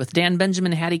Picard with Dan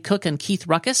Benjamin, Hattie Cook, and Keith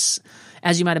Ruckus.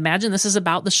 As you might imagine, this is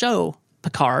about the show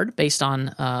Picard, based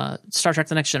on Star Trek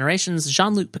The Next Generation's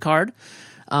Jean-Luc Picard.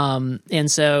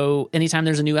 And so anytime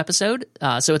there's a new episode,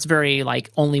 so it's very like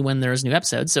only when there's new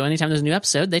episodes. So anytime there's a new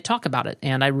episode, they talk about it.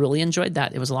 And I really enjoyed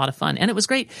that. It was a lot of fun. And it was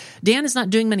great. Dan is not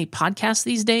doing many podcasts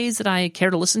these days that I care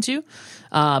to listen to.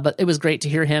 But it was great to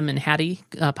hear him and Hattie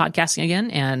podcasting again,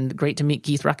 and great to meet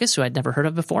Keith Ruckus, who I'd never heard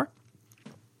of before.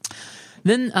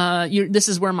 Then this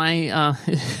is where my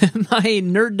my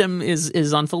nerddom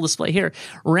is on full display here.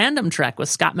 Random Trek with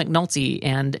Scott McNulty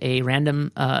and a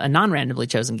non-randomly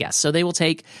chosen guest. So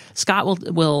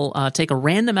Scott will take a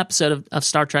random episode of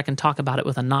Star Trek and talk about it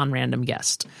with a non-random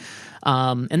guest.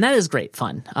 And that is great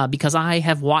fun because I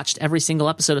have watched every single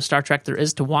episode of Star Trek there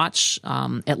is to watch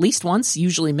at least once,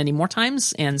 usually many more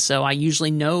times. And so I usually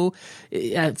know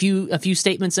a few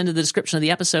statements into the description of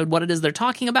the episode what it is they're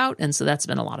talking about. And so that's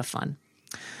been a lot of fun.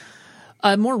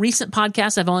 A more recent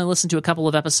podcast, I've only listened to a couple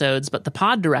of episodes, but The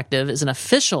Pod Directive is an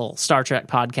official Star Trek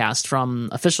podcast from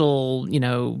official,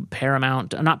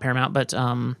 Paramount, not Paramount, but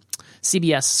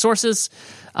CBS sources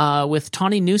with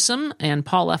Tawny Newsome and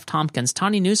Paul F. Tompkins.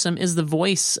 Tawny Newsome is the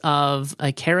voice of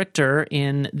a character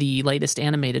in the latest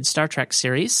animated Star Trek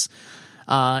series.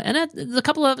 And the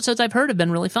couple of episodes I've heard have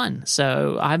been really fun.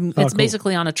 So it's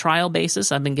basically on a trial basis.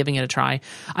 I've been giving it a try.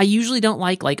 I usually don't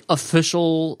like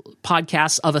official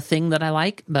podcasts of a thing that I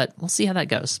like, but we'll see how that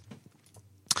goes.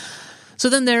 So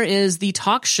then there is the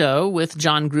talk show with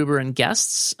John Gruber and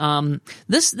guests.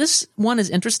 This one is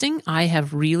interesting. I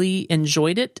have really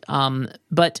enjoyed it.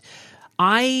 But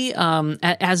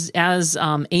as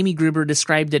Amy Gruber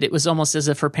described it, it was almost as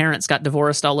if her parents got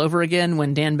divorced all over again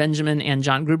when Dan Benjamin and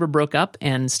John Gruber broke up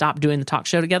and stopped doing the talk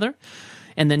show together.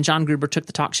 And then John Gruber took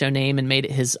the talk show name and made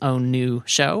it his own new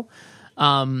show.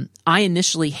 I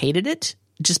initially hated it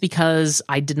just because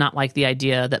I did not like the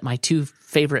idea that my two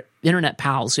favorite internet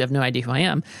pals, who have no idea who I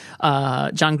am,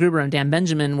 John Gruber and Dan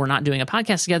Benjamin, were not doing a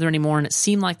podcast together anymore. And it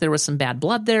seemed like there was some bad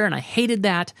blood there, and I hated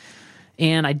that.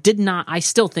 And I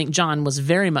still think John was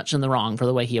very much in the wrong for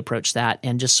the way he approached that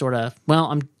and just sort of,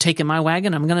 I'm taking my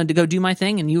wagon, I'm going to go do my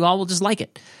thing, and you all will just like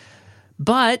it.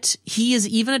 But he has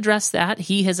even addressed that.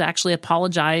 He has actually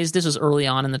apologized. This was early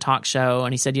on in the talk show,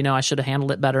 and he said, I should have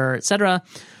handled it better, etc.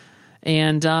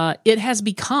 And it has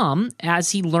become,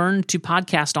 as he learned to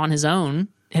podcast on his own,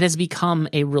 it has become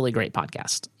a really great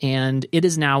podcast. And it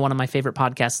is now one of my favorite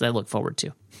podcasts that I look forward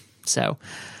to. So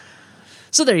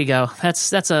there you go.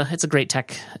 It's a great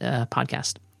tech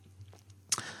podcast.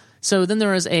 So then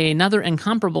there is another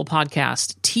Incomparable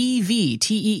podcast, TV,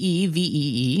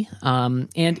 Teevee.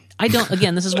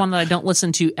 And this is one that I don't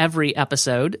listen to every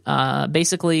episode.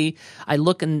 Basically, I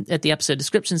look at the episode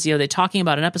descriptions, are they talking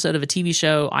about an episode of a TV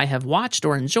show I have watched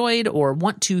or enjoyed or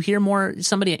want to hear more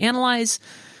somebody analyze?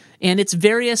 And it's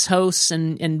various hosts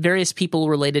and various people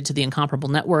related to the Incomparable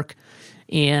Network.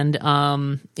 And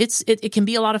it can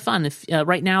be a lot of fun.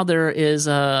 Right now there is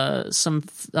some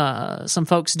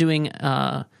folks doing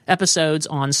episodes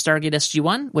on Stargate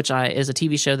SG-1, which is a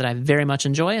TV show that I very much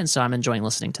enjoy, and so I'm enjoying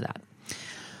listening to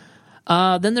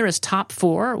that. Then there is Top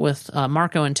 4 with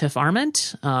Marco and Tiff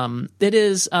Arment. It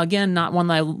is, again, not one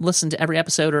that I listen to every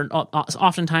episode, or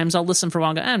oftentimes I'll listen for a while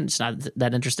and go, I'm just not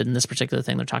that interested in this particular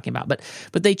thing they're talking about. But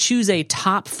they choose a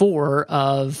top 4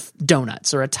 of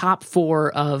donuts or a top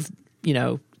 4 of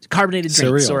carbonated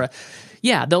drinks cereal.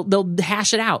 They'll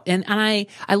hash it out. And I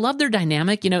love their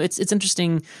dynamic. It's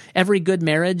interesting. Every good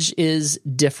marriage is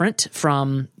different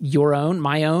from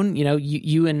my own.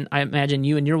 You and I imagine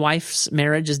you and your wife's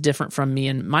marriage is different from me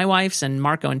and my wife's, and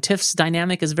Marco and Tiff's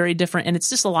dynamic is very different. And it's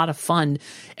just a lot of fun,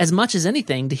 as much as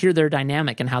anything, to hear their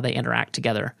dynamic and how they interact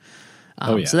together.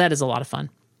 So that is a lot of fun.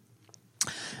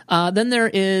 Then there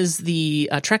is the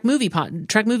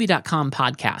TrekMovie.com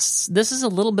podcasts. This is a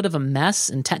little bit of a mess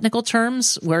in technical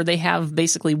terms, where they have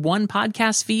basically one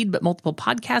podcast feed but multiple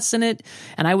podcasts in it.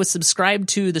 And I was subscribed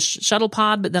to the Shuttle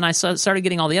Pod, but then I started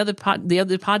getting all the other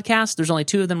podcasts. There's only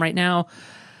 2 of them right now.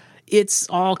 It's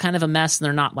all kind of a mess, and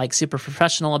they're not super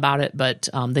professional about it. But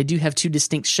they do have 2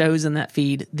 distinct shows in that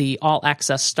feed: the All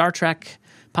Access Star Trek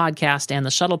podcast and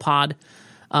the Shuttle Pod.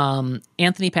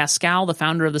 Anthony Pascal, the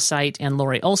founder of the site, and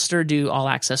Laurie Ulster do All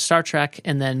Access Star Trek,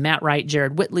 and then Matt Wright,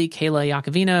 Jared Whitley, Kayla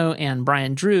Iacovino, and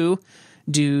Brian Drew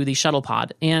do the shuttle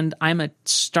pod. And I'm a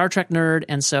Star Trek nerd,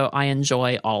 and so I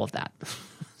enjoy all of that.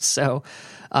 So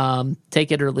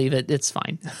take it or leave it. It's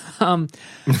fine.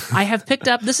 I have picked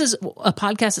up, this is a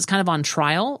podcast that's kind of on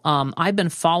trial. I've been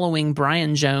following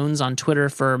Brian Jones on Twitter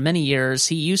for many years.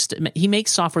 He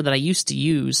makes software that I used to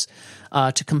use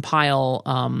to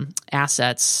compile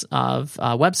assets of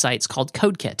websites called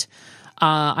CodeKit.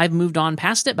 I've moved on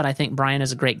past it, but I think Brian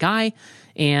is a great guy.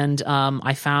 And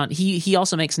I found he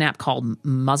also makes an app called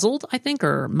Muzzled, I think,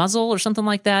 or Muzzle or something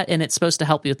like that, and it's supposed to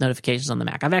help you with notifications on the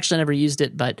Mac. I've actually never used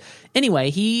it, but anyway,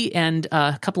 he and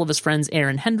a couple of his friends,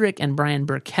 Aaron Hendrick and Brian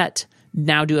Burkett,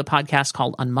 now do a podcast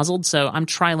called Unmuzzled, so I'm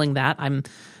trialing that. I'm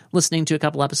listening to a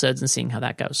couple episodes and seeing how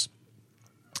that goes.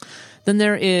 Then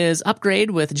there is Upgrade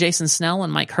with Jason Snell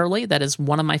and Mike Hurley. That is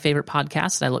one of my favorite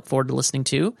podcasts that I look forward to listening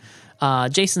to.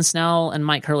 Jason Snell and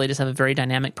Mike Hurley just have very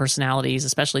dynamic personalities,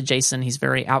 especially Jason. He's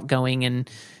very outgoing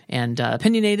and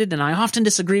opinionated, and I often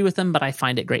disagree with him, but I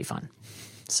find it great fun.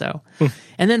 So,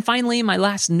 and then finally, my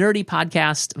last nerdy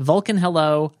podcast, Vulcan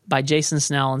Hello by Jason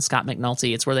Snell and Scott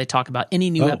McNulty. It's where they talk about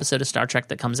any new episode of Star Trek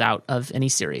that comes out of any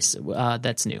series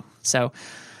that's new. So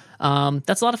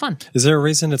that's a lot of fun. Is there a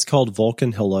reason it's called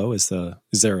Vulcan Hello? Is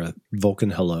there a Vulcan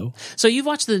Hello? So you've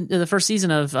watched the first season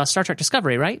of Star Trek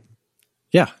Discovery, right?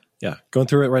 Yeah, going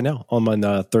through it right now on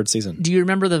my third season. Do you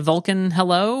remember the Vulcan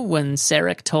Hello when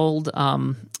Sarek told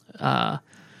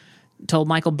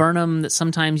Michael Burnham that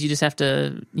sometimes you just have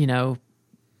to,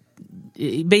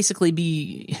 basically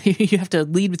you have to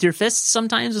lead with your fists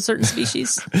sometimes with certain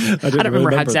species? I don't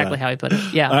remember exactly how he put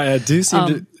it. Yeah, I do seem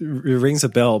to, it rings a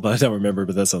bell, but I don't remember.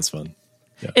 But that sounds fun.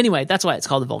 Yeah. Anyway, that's why it's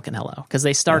called the Vulcan Hello, because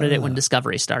they started it when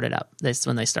Discovery started up. That's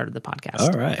when they started the podcast.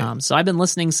 All right. So I've been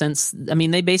listening since.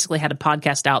 They basically had a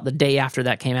podcast out the day after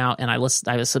that came out, and I was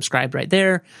subscribed right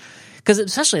there, because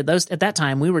especially at that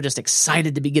time we were just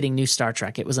excited to be getting new Star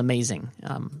Trek. It was amazing.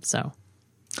 So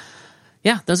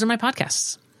yeah, those are my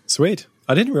podcasts. Sweet.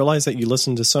 I didn't realize that you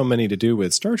listened to so many to do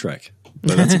with Star Trek,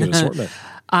 but that's a good assortment.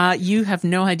 You have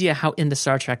no idea how into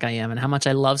Star Trek I am, and how much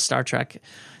I love Star Trek.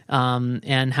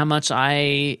 And how much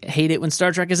I hate it when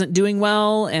Star Trek isn't doing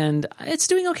well, and it's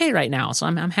doing okay right now, so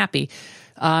I'm happy.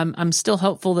 I'm still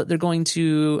hopeful that they're going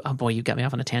to. Oh boy, you got me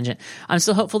off on a tangent. I'm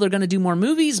still hopeful they're going to do more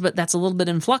movies, but that's a little bit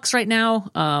in flux right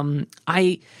now.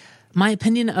 My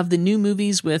opinion of the new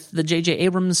movies with the J.J.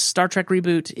 Abrams Star Trek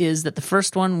reboot is that the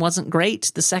first one wasn't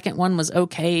great, the second one was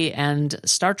okay, and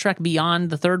Star Trek Beyond,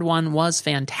 the third one, was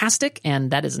fantastic,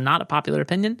 and that is not a popular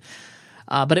opinion.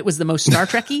 But it was the most Star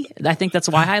Trek-y. I think that's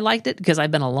why I liked it, because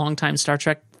I've been a long-time Star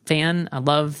Trek fan. I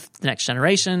love The Next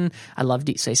Generation. I love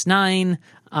Deep Space Nine.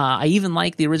 I even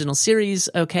like the original series,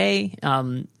 okay,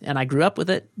 and I grew up with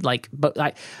it.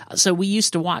 So we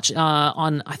used to watch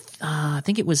on, I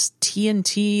think it was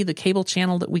TNT, the cable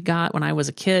channel that we got when I was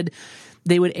a kid.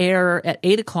 They would air at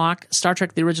 8 o'clock Star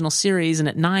Trek, the original series, and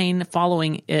at 9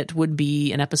 following it would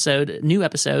be new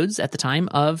episodes at the time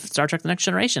of Star Trek, the Next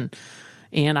Generation.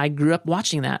 And I grew up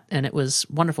watching that, and it was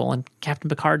wonderful. And Captain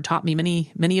Picard taught me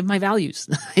many of my values,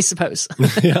 I suppose.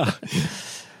 Yeah.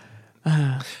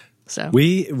 So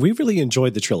we really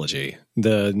enjoyed the trilogy,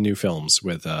 the new films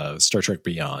with Star Trek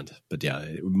Beyond. But yeah,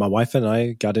 my wife and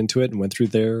I got into it and went through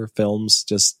their films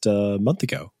just a month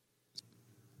ago.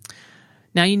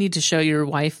 Now you need to show your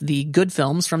wife the good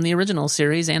films from the original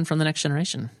series and from the Next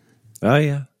Generation. Oh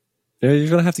yeah, you're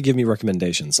going to have to give me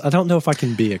recommendations. I don't know if I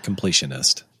can be a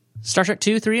completionist. Star Trek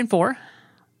 2, 3, and 4.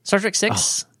 Star Trek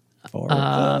 6.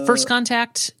 First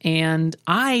Contact. And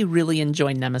I really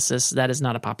enjoy Nemesis. That is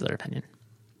not a popular opinion.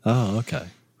 Oh, okay.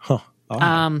 Huh.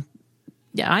 Right.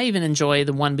 Yeah, I even enjoy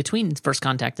the one between First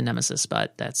Contact and Nemesis,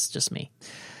 but that's just me.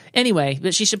 Anyway,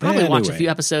 but she should probably watch a few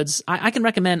episodes. I can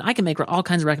make all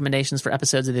kinds of recommendations for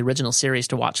episodes of the original series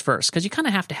to watch first, because you kind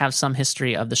of have to have some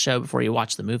history of the show before you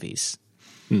watch the movies.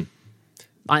 In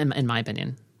my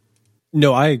opinion.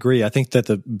 No, I agree. I think that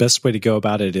the best way to go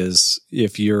about it is,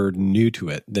 if you're new to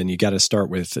it, then you got to start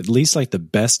with at least like the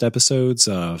best episodes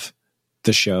of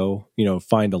the show.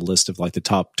 Find a list of like the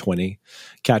top 20,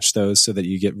 catch those so that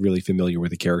you get really familiar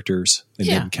with the characters, and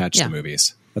then catch the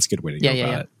movies. That's a good way to go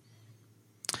about it.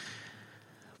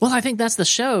 Well, I think that's the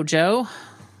show, Joe.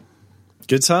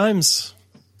 Good times.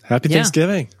 Happy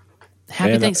Thanksgiving.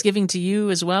 Happy Thanksgiving to you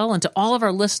as well, and to all of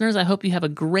our listeners. I hope you have a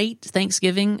great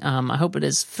Thanksgiving. I hope it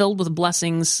is filled with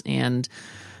blessings, and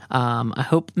I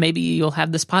hope maybe you'll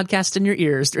have this podcast in your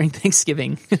ears during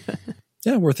Thanksgiving.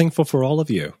 Yeah, we're thankful for all of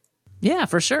you. Yeah,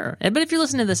 for sure. But if you're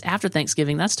listening to this after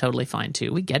Thanksgiving, that's totally fine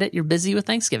too. We get it. You're busy with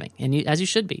Thanksgiving, and as you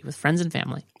should be, with friends and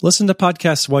family. Listen to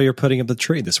podcasts while you're putting up the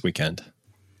tree this weekend.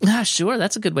 Sure,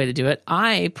 that's a good way to do it.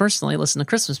 I personally listen to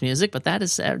Christmas music, but that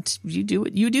is you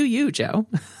do you, Joe.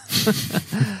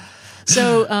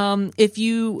 So, if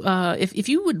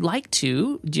you would like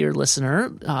to, dear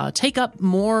listener, take up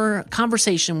more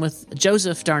conversation with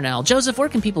Joseph Darnell. Joseph, where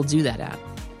can people do that at?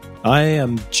 I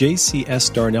am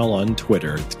JCS Darnell on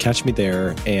Twitter. Catch me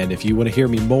there. And if you want to hear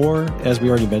me more, as we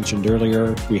already mentioned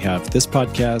earlier, we have this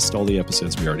podcast, all the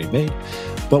episodes we already made,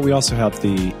 but we also have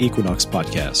the Equinox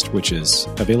podcast, which is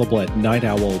available at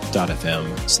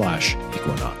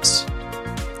nightowl.fm/equinox.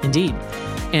 Indeed.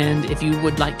 And if you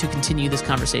would like to continue this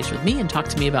conversation with me and talk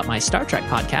to me about my Star Trek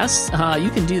podcasts, you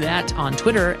can do that on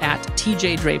Twitter at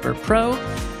TJDraperPro.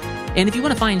 And if you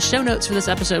want to find show notes for this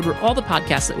episode where all the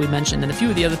podcasts that we mentioned and a few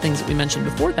of the other things that we mentioned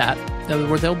before that,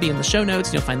 where they'll be in the show notes,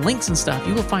 and you'll find links and stuff,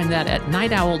 you will find that at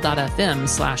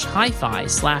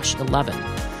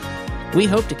nightowl.fm/hi-fi/11. We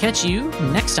hope to catch you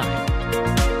next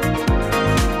time.